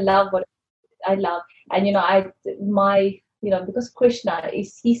 I love what I love. And, because Krishna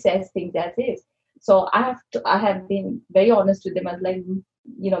he says things as is. So I have been very honest with them. I was like,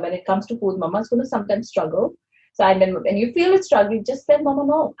 when it comes to food, Mama's going to sometimes struggle. So when you feel it's struggling, just let Mama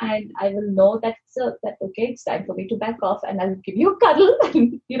know, and I will know that it's time for me to back off, and I'll give you a cuddle,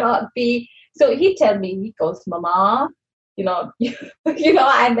 and be. So he goes, Mama, and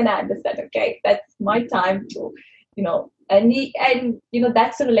then I understand. Okay, that's my time to, and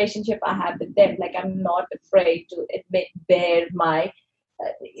that's the relationship I have with them. Like, I'm not afraid to admit where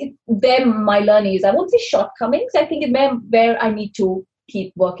my learning is. I won't say shortcomings. I think it's where I need to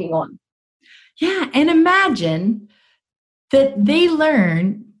keep working on. Yeah, and imagine that they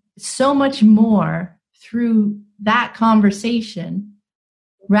learn so much more through that conversation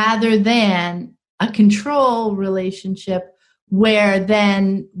rather than a control relationship where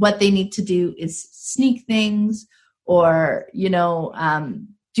then what they need to do is sneak things or,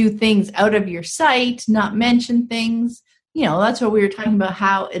 do things out of your sight, not mention things. That's what we were talking about,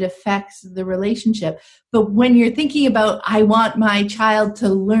 how it affects the relationship. But when you're thinking about, I want my child to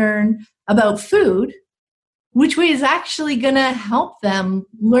learn about food, which way is actually going to help them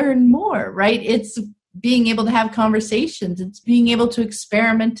learn more, right? It's being able to have conversations. It's being able to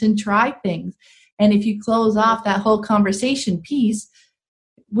experiment and try things. And if you close off that whole conversation piece,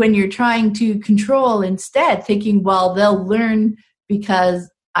 when you're trying to control instead, thinking, well, they'll learn because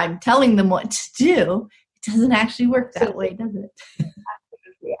I'm telling them what to do, it doesn't actually work that way, does it?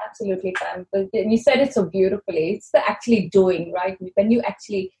 Absolutely, Pam. But you said it so beautifully. It's the actually doing, right? When you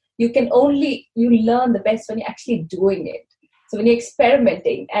actually, you learn the best when you're actually doing it. So when you're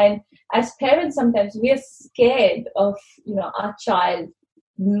experimenting, and as parents, sometimes we are scared of, our child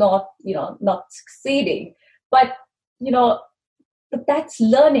not succeeding. But, but that's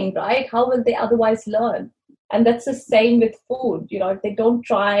learning, right? How will they otherwise learn? And that's the same with food. If they don't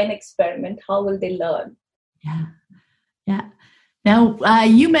try and experiment, how will they learn? Yeah. Yeah. Now,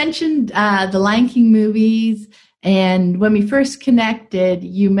 you mentioned the Lion King movies. And when we first connected,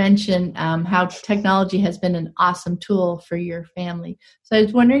 you mentioned how technology has been an awesome tool for your family. So I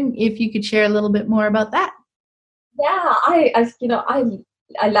was wondering if you could share a little bit more about that. Yeah, I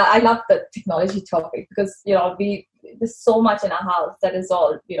love the technology topic because, there's so much in our house that is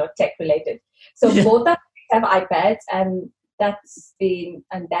all, tech related. So both of us have iPads, and that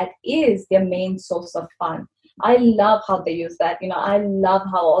is their main source of fun. I love how they use that. I love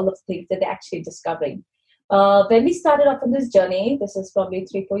how all of the things that they're actually discovering. When we started off on this journey, this is probably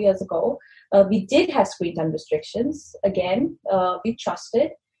 3-4 years ago, we did have screen time restrictions. Again, we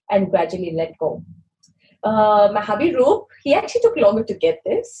trusted and gradually let go. My hubby Roop, he actually took longer to get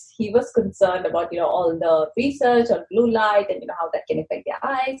this. He was concerned about, all the research on blue light and, how that can affect their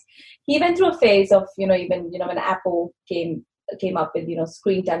eyes. He went through a phase of, even, when Apple came up with,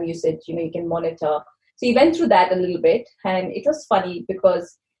 screen time usage, you can monitor. So he went through that a little bit, and it was funny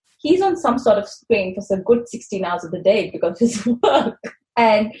because he's on some sort of screen for a good 16 hours of the day because of his work.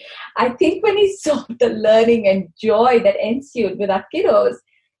 And I think when he saw the learning and joy that ensued with our kiddos,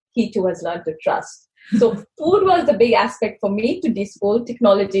 he too has learned to trust. So food was the big aspect for me to de-school,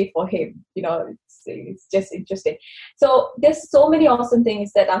 technology for him. It's just interesting. So there's so many awesome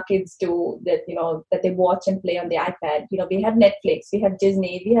things that our kids do that, that they watch and play on the iPad. We have Netflix, we have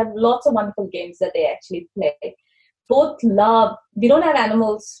Disney, we have lots of wonderful games that they actually play. Both love, we don't have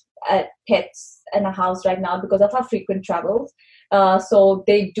animals, pets in our house right now because of our frequent travels. So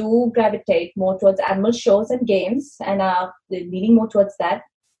they do gravitate more towards animal shows and games, and they're leaning more towards that.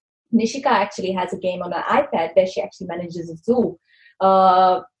 Nishika actually has a game on her iPad where she actually manages a zoo.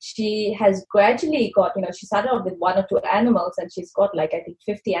 She has gradually got, she started off with 1 or 2 animals, and she's got I think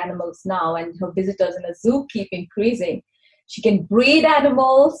 50 animals now, and her visitors in the zoo keep increasing. She can breed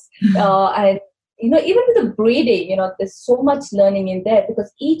animals, and even with the breeding, there's so much learning in there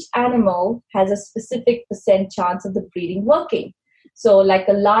because each animal has a specific % chance of the breeding working. So like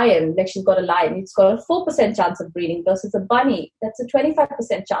a lion, she's got a lion, it's got a 4% chance of breeding versus a bunny, that's a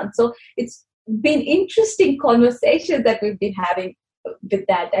 25% chance. So it's been interesting conversations that we've been having with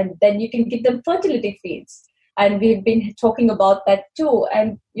that. And then you can give them fertility feeds. And we've been talking about that too.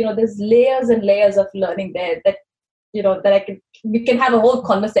 And, there's layers and layers of learning there that, we can have a whole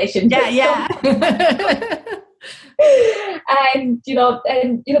conversation. Yeah. And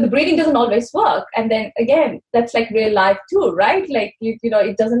the breeding doesn't always work, and then again that's like real life too, right?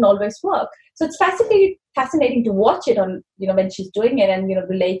 It doesn't always work. So it's fascinating to watch it on when she's doing it and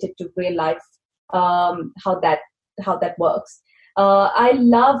relate it to real life, how that works. I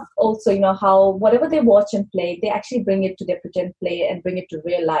love also how whatever they watch and play, they actually bring it to their pretend play and bring it to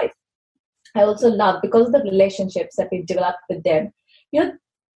real life. I also love, because of the relationships that we've developed with them,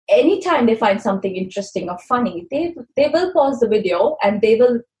 anytime they find something interesting or funny, they will pause the video and they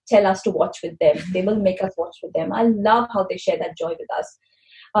will tell us to watch with them. They will make us watch with them. I love how they share that joy with us.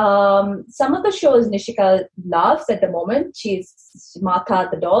 Some of the shows Nishika loves at the moment, she's Martha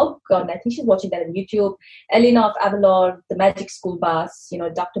the dog, and I think she's watching that on YouTube. Elena of Avalor, The Magic School Bus,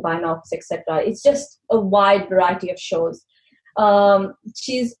 Dr. Binox, etc. It's just a wide variety of shows.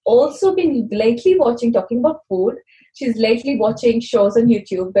 She's also been lately talking about food. She's lately watching shows on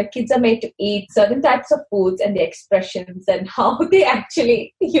YouTube where kids are made to eat certain types of foods and the expressions and how they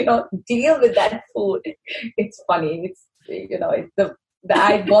actually, deal with that food. It's funny.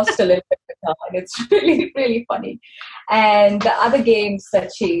 I watched a little bit with her, and it's really, really funny. And the other games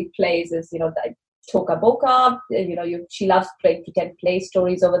that she plays is, the Toka Boka. She loves playing pretend play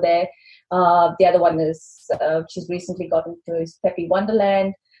stories over there. The other one is she's recently gotten to is Peppy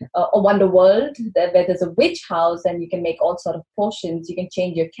Wonderland. Or Wonder World, where there's a witch house and you can make all sort of potions. You can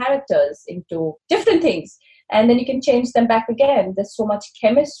change your characters into different things, and then you can change them back again. There's so much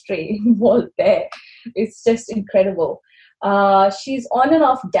chemistry involved there. It's just incredible. She's on and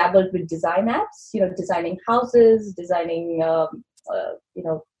off dabbled with design apps, designing houses, designing,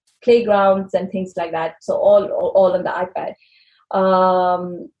 playgrounds and things like that. So all on the iPad.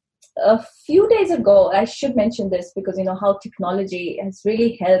 A few days ago, I should mention this because how technology has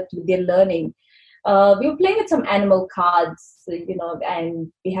really helped with their learning. We were playing with some animal cards,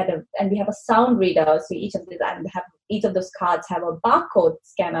 and we have a sound reader. So each of those cards have a barcode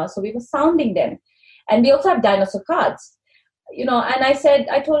scanner. So we were sounding them, and we also have dinosaur cards. And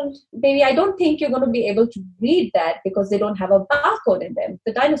I told baby, I don't think you're going to be able to read that because they don't have a barcode in them,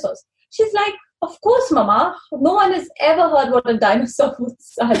 the dinosaurs. She's like, of course, Mama. No one has ever heard what a dinosaur would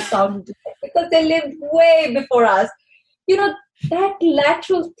sound like because they lived way before us. That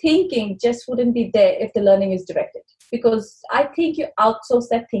lateral thinking just wouldn't be there if the learning is directed, because I think you outsource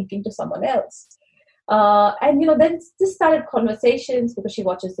that thinking to someone else. And then this started conversations because she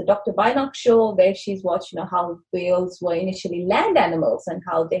watches the Dr. Bynock show, where she's watched, how whales were initially land animals and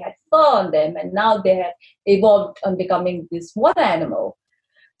how they had fur on them, and now they have evolved on becoming this water animal.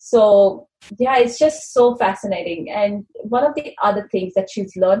 So yeah, it's just so fascinating. And one of the other things that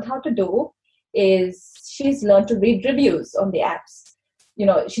she's learned how to do is she's learned to read reviews on the apps.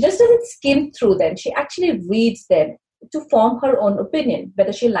 She just doesn't skim through them. She actually reads them to form her own opinion,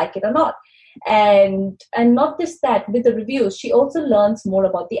 whether she like it or not. And not just that, with the reviews, she also learns more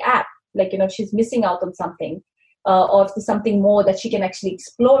about the app. Like, she's missing out on something, or if there's something more that she can actually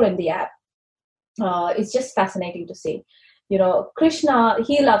explore in the app. It's just fascinating to see. Krishna,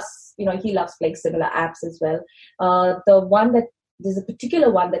 he loves playing similar apps as well. There's a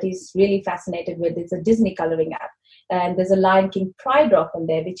particular one that he's really fascinated with. It's a Disney coloring app. And there's a Lion King Pride Rock on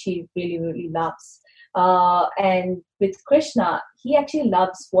there, which he really, really loves. And with Krishna, he actually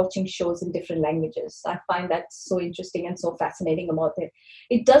loves watching shows in different languages. I find that so interesting and so fascinating about it.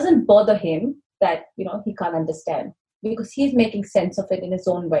 It doesn't bother him that, he can't understand, because he's making sense of it in his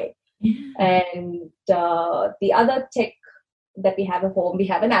own way. Yeah. And the other tech that we have at home, we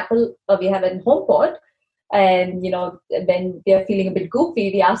have an HomePod. And, when we are feeling a bit goofy,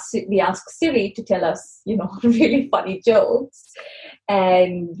 we ask Siri to tell us, really funny jokes.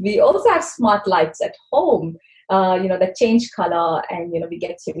 And we also have smart lights at home, that change color. And, we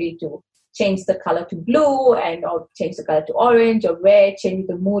get Siri to change the color to blue or change the color to orange or red, change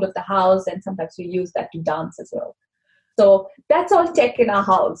the mood of the house. And sometimes we use that to dance as well. So that's all tech in our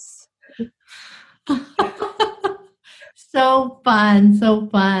house. So fun.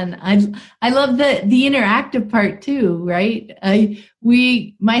 I love the interactive part too, right?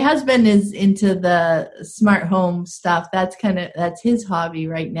 My husband is into the smart home stuff. That's his hobby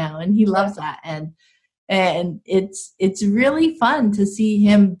right now, and he loves that. And it's really fun to see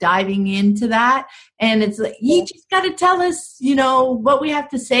him diving into that. And it's like, you just got to tell us, what we have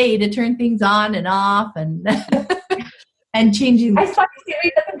to say to turn things on and off, and and changing. I find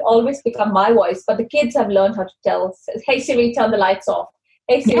Siri doesn't always become my voice, but the kids have learned how to tell, hey Siri, turn the lights off.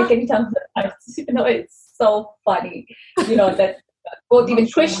 Hey Siri, can you turn the lights? It's so funny. That both even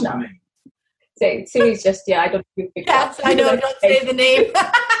Krishna say Siri's just, I don't pick up. I know, don't say the name.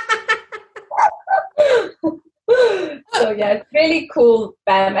 So it's really cool,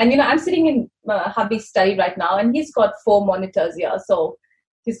 Pam. And I'm sitting in hubby's study right now, and he's got 4 monitors here. So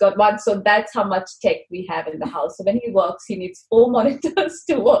he's got one, so that's how much tech we have in the house. So when he works, he needs 4 monitors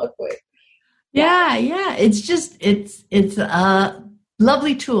to work with. Yeah. It's a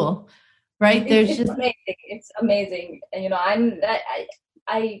lovely tool, right? It's amazing. It's amazing. And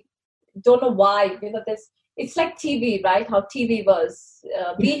I don't know why. It's like TV, right? How TV was.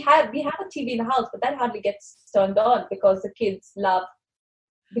 We have a TV in the house, but that hardly gets turned on because the kids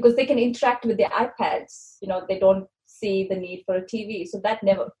because they can interact with their iPads. They don't see the need for a TV. So that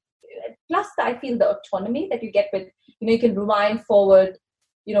never, plus I feel the autonomy that you get with, you can rewind forward,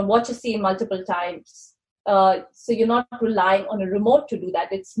 watch a scene multiple times. So you're not relying on a remote to do that.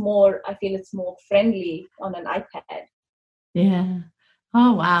 I feel it's more friendly on an iPad. Yeah.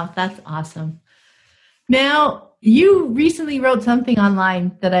 Oh, wow. That's awesome. Now, you recently wrote something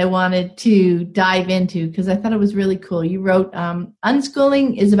online that I wanted to dive into because I thought it was really cool. You wrote,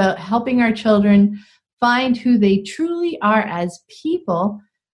 unschooling is about helping our children find who they truly are as people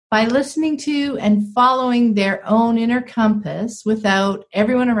by listening to and following their own inner compass without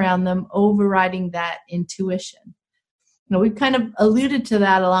everyone around them overriding that intuition. We've kind of alluded to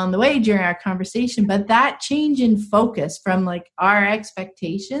that along the way during our conversation, but that change in focus from like our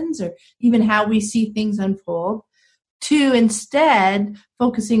expectations or even how we see things unfold to instead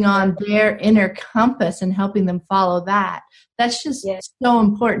focusing on their inner compass and helping them follow that. That's just so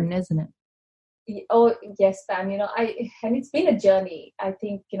important, isn't it? Oh, yes, Pam. And it's been a journey. I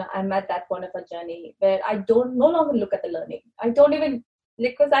think, I'm at that point of a journey where I no longer look at the learning. I don't even,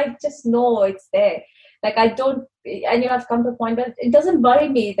 because I just know it's there. Like I don't, and I've come to a point where it doesn't worry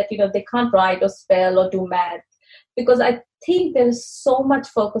me that, they can't write or spell or do math, because I think there's so much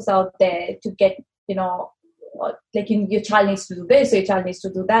focus out there to get, your child needs to do this, or your child needs to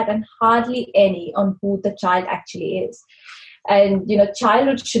do that, and hardly any on who the child actually is. And,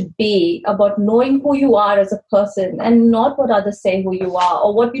 childhood should be about knowing who you are as a person and not what others say who you are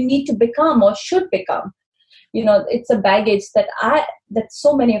or what you need to become or should become. It's a baggage that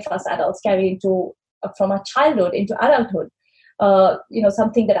so many of us adults carry from our childhood into adulthood.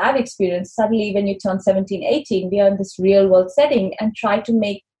 something that I've experienced. Suddenly, when you turn 17, 18, we are in this real world setting and trying to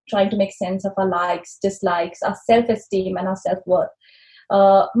make sense of our likes, dislikes, our self-esteem and our self-worth.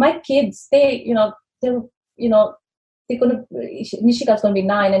 My kids, Nishika's going to be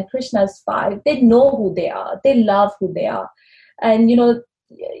 9 and Krishna's 5. They know who they are. They love who they are. And,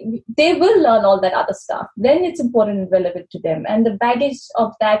 they will learn all that other stuff. Then it's important and relevant to them. And the baggage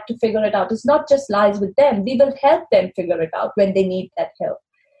of that to figure it out is not just lies with them. We will help them figure it out when they need that help.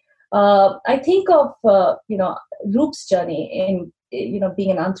 I think of, Roop's journey in,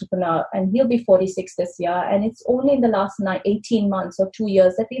 being an entrepreneur, and he'll be 46 this year. And it's only in the last 18 months or 2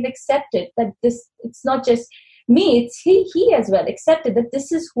 years that we've accepted that it's not just me, it's he as well, accepted that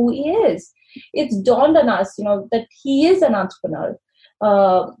this is who he is. It's dawned on us, that he is an entrepreneur.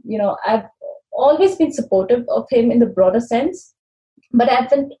 I've always been supportive of him in the broader sense, but I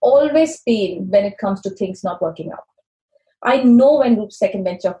haven't always been when it comes to things not working out. I know when Roop's second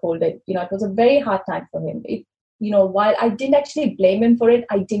venture folded, it was a very hard time for him. While I didn't actually blame him for it,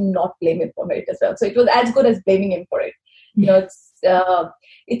 I did not blame him for it as well. So it was as good as blaming him for it.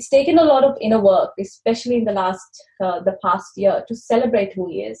 It's taken a lot of inner work, especially in the past year, to celebrate who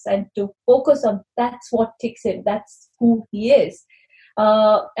he is and to focus on that's what ticks him. That's who he is.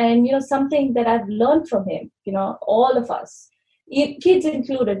 Something that I've learned from him, all of us, kids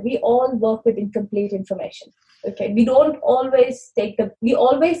included, we all work with incomplete information. Okay. We always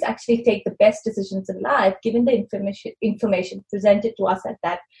actually take the best decisions in life, given the information presented to us at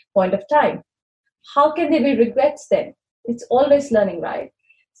that point of time. How can there be regrets then? It's always learning, right?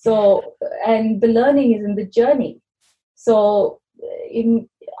 So, and the learning is in the journey. So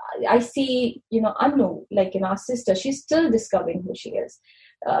I see, Anu, our sister, she's still discovering who she is.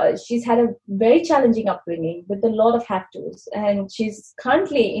 She's had a very challenging upbringing with a lot of have-tos, and she's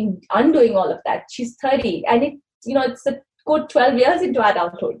currently undoing all of that. She's 30, and it's a good 12 years into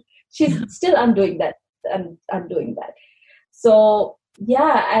adulthood. She's still undoing that. So,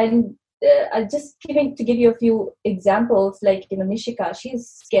 yeah, and just to give you a few examples, like, Nishika, she's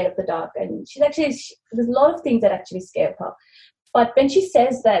scared of the dark, and there's a lot of things that actually scare her. But when she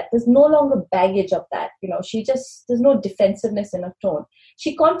says that, there's no longer baggage of that. There's no defensiveness in her tone.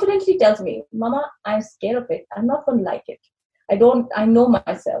 She confidently tells me, Mama, I'm scared of it. I'm not going to like it. I know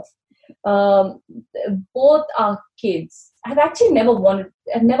myself. Both our kids have actually never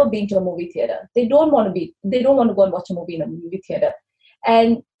been to a movie theater. They don't want to go and watch a movie in a movie theater.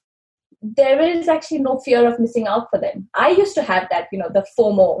 And there is actually no fear of missing out for them. I used to have that, the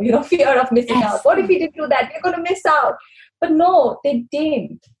FOMO, fear of missing out. What if we didn't do that? We're going to miss out. But no, they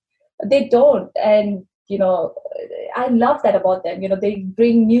didn't. They don't. And, I love that about them. They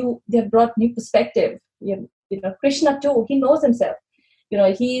brought new perspective. Krishna too, he knows himself.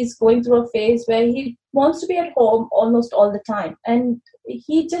 He's going through a phase where he wants to be at home almost all the time. And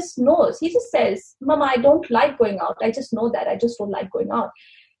he just knows. He just says, Mama, I don't like going out. I just know that. I just don't like going out.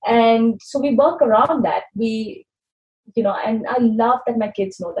 And so we work around that. And I love that my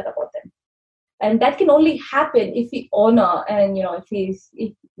kids know that about them. And that can only happen if we honor and,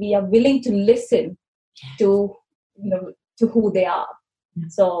 if we are willing to listen to who they are.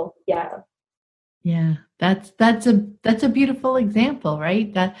 So, yeah. Yeah, that's a beautiful example,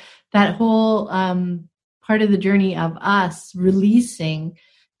 right? That whole part of the journey of us releasing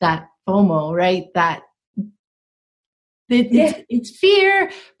that FOMO, right? That it's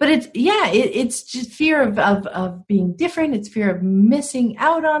fear, but it's just fear of being different. It's fear of missing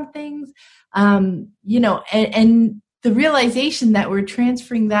out on things, and the realization that we're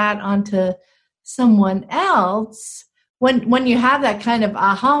transferring that onto someone else. When you have that kind of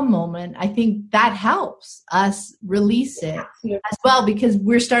aha moment, I think that helps us release it as well, because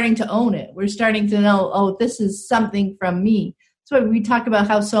we're starting to own it. We're starting to know, oh, this is something from me. So we talk about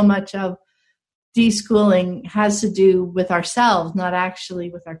how so much of deschooling has to do with ourselves, not actually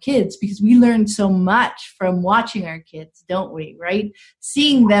with our kids, because we learn so much from watching our kids, don't we, right?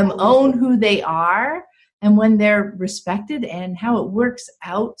 Seeing them own who they are and when they're respected and how it works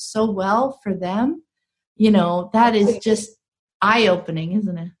out so well for them. That is just eye-opening,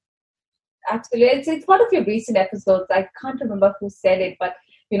 isn't it? Absolutely. It's one of your recent episodes. I can't remember who said it, but,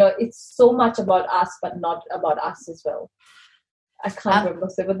 it's so much about us, but not about us as well. I can't remember.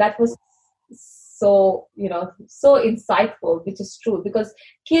 But that was so, so insightful, which is true. Because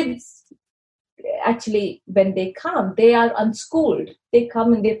kids, actually, when they come, they are unschooled. They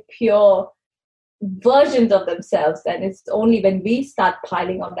come in their pure versions of themselves, and it's only when we start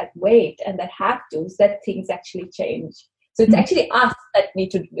piling on that weight and that have-tos that things actually change. So it's actually us that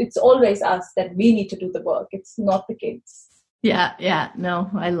it's always us that we need to do the work. It's not the kids. Yeah. No,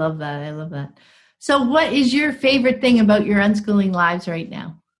 I love that. So what is your favorite thing about your unschooling lives right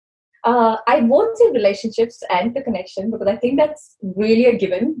now? I won't say relationships and the connection, because I think that's really a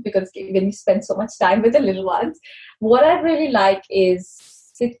given, because when you spend so much time with the little ones, what I really like is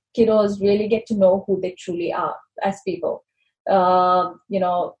the kiddos really get to know who they truly are as people.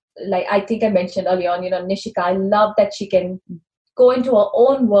 Like I think I mentioned earlier on, Nishika, I love that she can go into her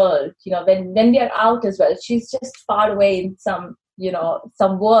own world. When we are out as well, she's just far away in some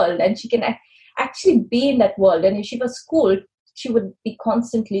world, and she can actually be in that world. And if she was schooled, she would be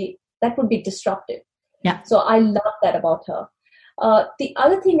constantly, that would be disruptive. Yeah. So I love that about her. The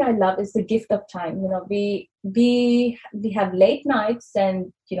other thing I love is the gift of time. We have late nights,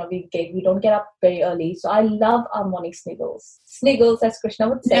 and we don't get up very early. So I love our morning sniggles, as Krishna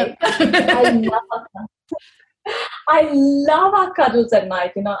would say. Yep. I love our cuddles at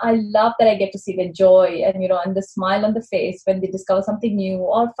night. I love that I get to see the joy and the smile on the face when they discover something new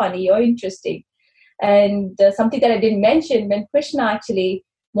or funny or interesting. And something that I didn't mention, when Krishna actually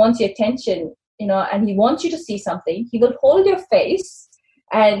wants your attention, and he wants you to see something, he will hold your face,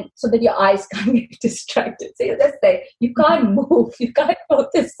 and so that your eyes can't get distracted. So you just say, you can't move, you can't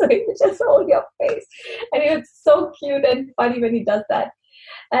focus, so you just hold your face. And it's so cute and funny when he does that.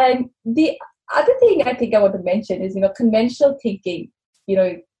 And the other thing I think I want to mention is, conventional thinking,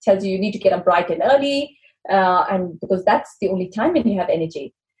 tells you need to get up bright and early, and because that's the only time when you have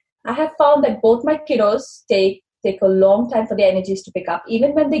energy. I have found that both my kiddos take a long time for their energies to pick up,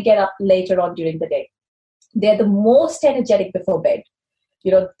 even when they get up later on during the day. They're the most energetic before bed.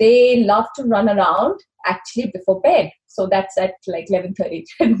 They love to run around actually before bed. So that's at like 11:30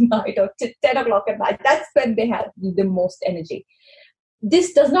 at night or 10 o'clock at night. That's when they have the most energy.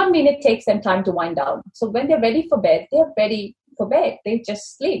 This does not mean it takes them time to wind down. So when they're ready for bed, they're ready for bed. They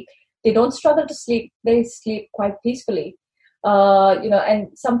just sleep. They don't struggle to sleep. They sleep quite peacefully. And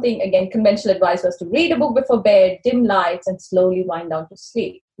something, again, conventional advice was to read a book before bed, dim lights, and slowly wind down to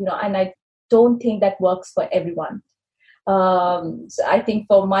sleep. And I don't think that works for everyone. So I think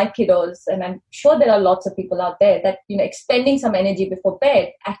for my kiddos, and I'm sure there are lots of people out there, that, expending some energy before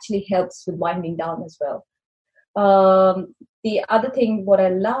bed actually helps with winding down as well. The other thing, what I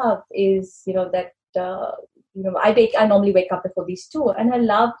love is, that, I normally wake up before these two, and I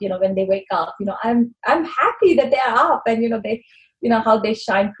love, when they wake up, I'm happy that they're up, and, they, how they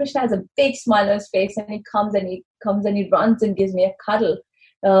shine. Krishna has a big smile on his face, and he comes and he runs and gives me a cuddle.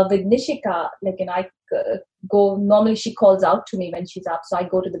 With Nishika, I go, normally she calls out to me when she's up. So I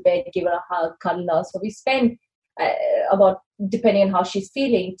go to the bed, give her a hug, cuddle her. So we spend about, depending on how she's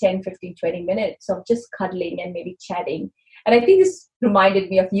feeling, 10, 15, 20 minutes of just cuddling and maybe chatting. And I think this reminded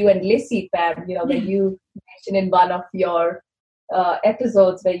me of you and Lissy, Pam, when you mentioned in one of your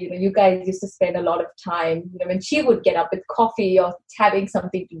episodes where, you guys used to spend a lot of time, when she would get up with coffee or having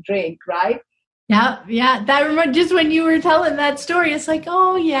something to drink, right? Yeah. That remember, just when you were telling that story, it's like,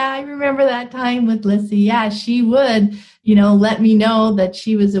 oh yeah, I remember that time with Lissy. Yeah, she would, let me know that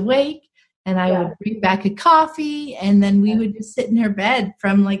she was awake, and I would bring back a coffee, and then we would just sit in her bed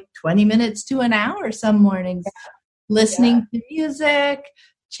from like 20 minutes to an hour some mornings, listening to music,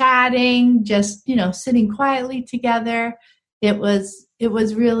 chatting, just, sitting quietly together. It was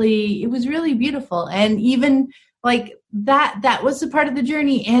really beautiful. And even like that was a part of the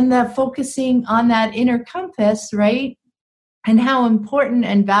journey, and the focusing on that inner compass, right? And how important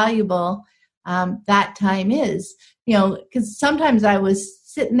and valuable that time is, because sometimes I was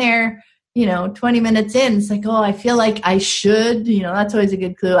sitting there, 20 minutes in, it's like, oh, I feel like I should, that's always a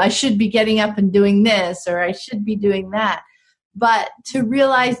good clue. I should be getting up and doing this, or I should be doing that. But to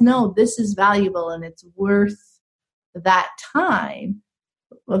realize, no, this is valuable and it's worth that time.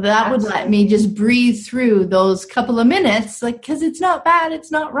 Well, that would let me just breathe through those couple of minutes, like, because it's not bad,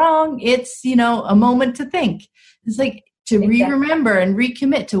 it's not wrong. It's, a moment to think. It's like to re-remember and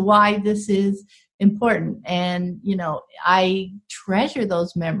recommit to why this is important. And, I treasure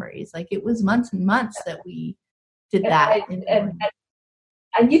those memories. Like, it was months and months that we did that.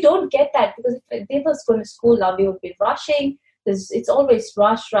 And you don't get that, because if they was going to school now, we would be rushing. It's always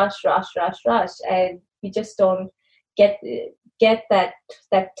rush. And we just don't get that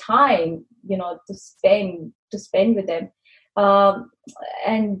time, to spend with them.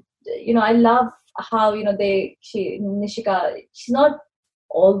 And, I love how, Nishika, she's not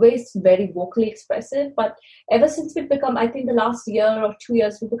always very vocally expressive, but ever since we've become, I think the last year or 2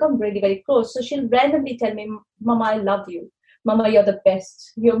 years, we've become really, very close. So she'll randomly tell me, Mama, I love you. Mama, you're the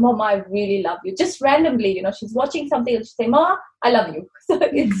best. Mama, I really love you. Just randomly, she's watching something and she'll say, Mama, I love you. So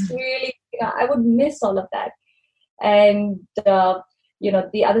it's really, I would miss all of that. And,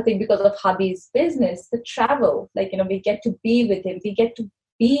 the other thing, because of hubby's business, the travel, we get to be with him. We get to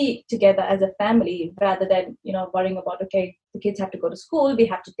be together as a family rather than, worrying about, okay, the kids have to go to school. We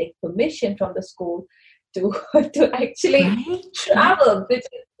have to take permission from the school to actually travel. Which,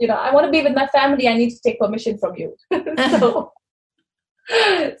 I want to be with my family. I need to take permission from you.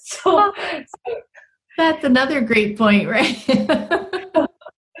 so that's another great point, right?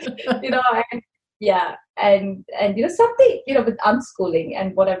 Something, with unschooling,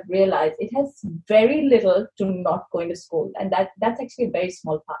 and what I've realized, it has very little to not going to school. And that's actually a very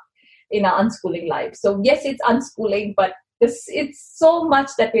small part in our unschooling life. So yes, it's unschooling, but it's so much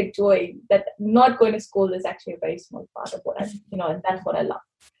that we're doing that not going to school is actually a very small part of what and that's what I love.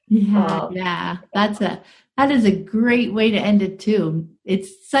 Yeah. That is a great way to end it too.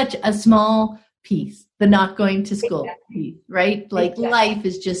 It's such a small piece, the not going to school piece, right? Like life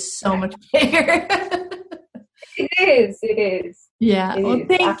is just so much bigger. It is. Yeah. Well,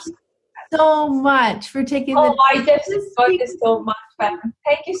 thank you so much for taking the time. I just enjoyed this so much.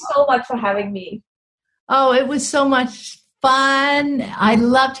 Thank you so much for having me. Oh, it was so much fun. I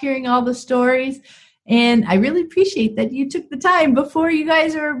loved hearing all the stories. And I really appreciate that you took the time before you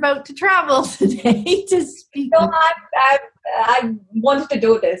guys are about to travel today to speak. No, I wanted to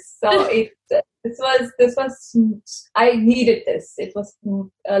do this. So this was I needed this. It was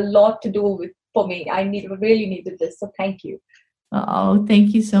a lot to do for me. I really needed this. So thank you. Oh,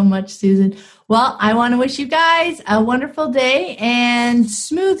 thank you so much, Susan. Well, I want to wish you guys a wonderful day and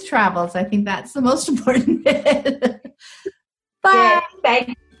smooth travels. I think that's the most important bit. Bye. Yeah, thank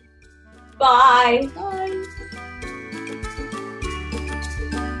you. Bye. Bye.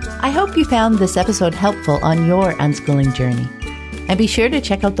 I hope you found this episode helpful on your unschooling journey. And be sure to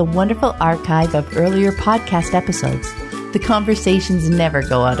check out the wonderful archive of earlier podcast episodes. The conversations never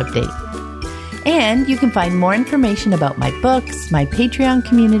go out of date. And you can find more information about my books, my Patreon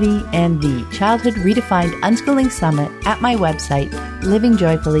community, and the Childhood Redefined Unschooling Summit at my website,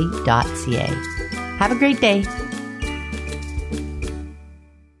 livingjoyfully.ca. Have a great day.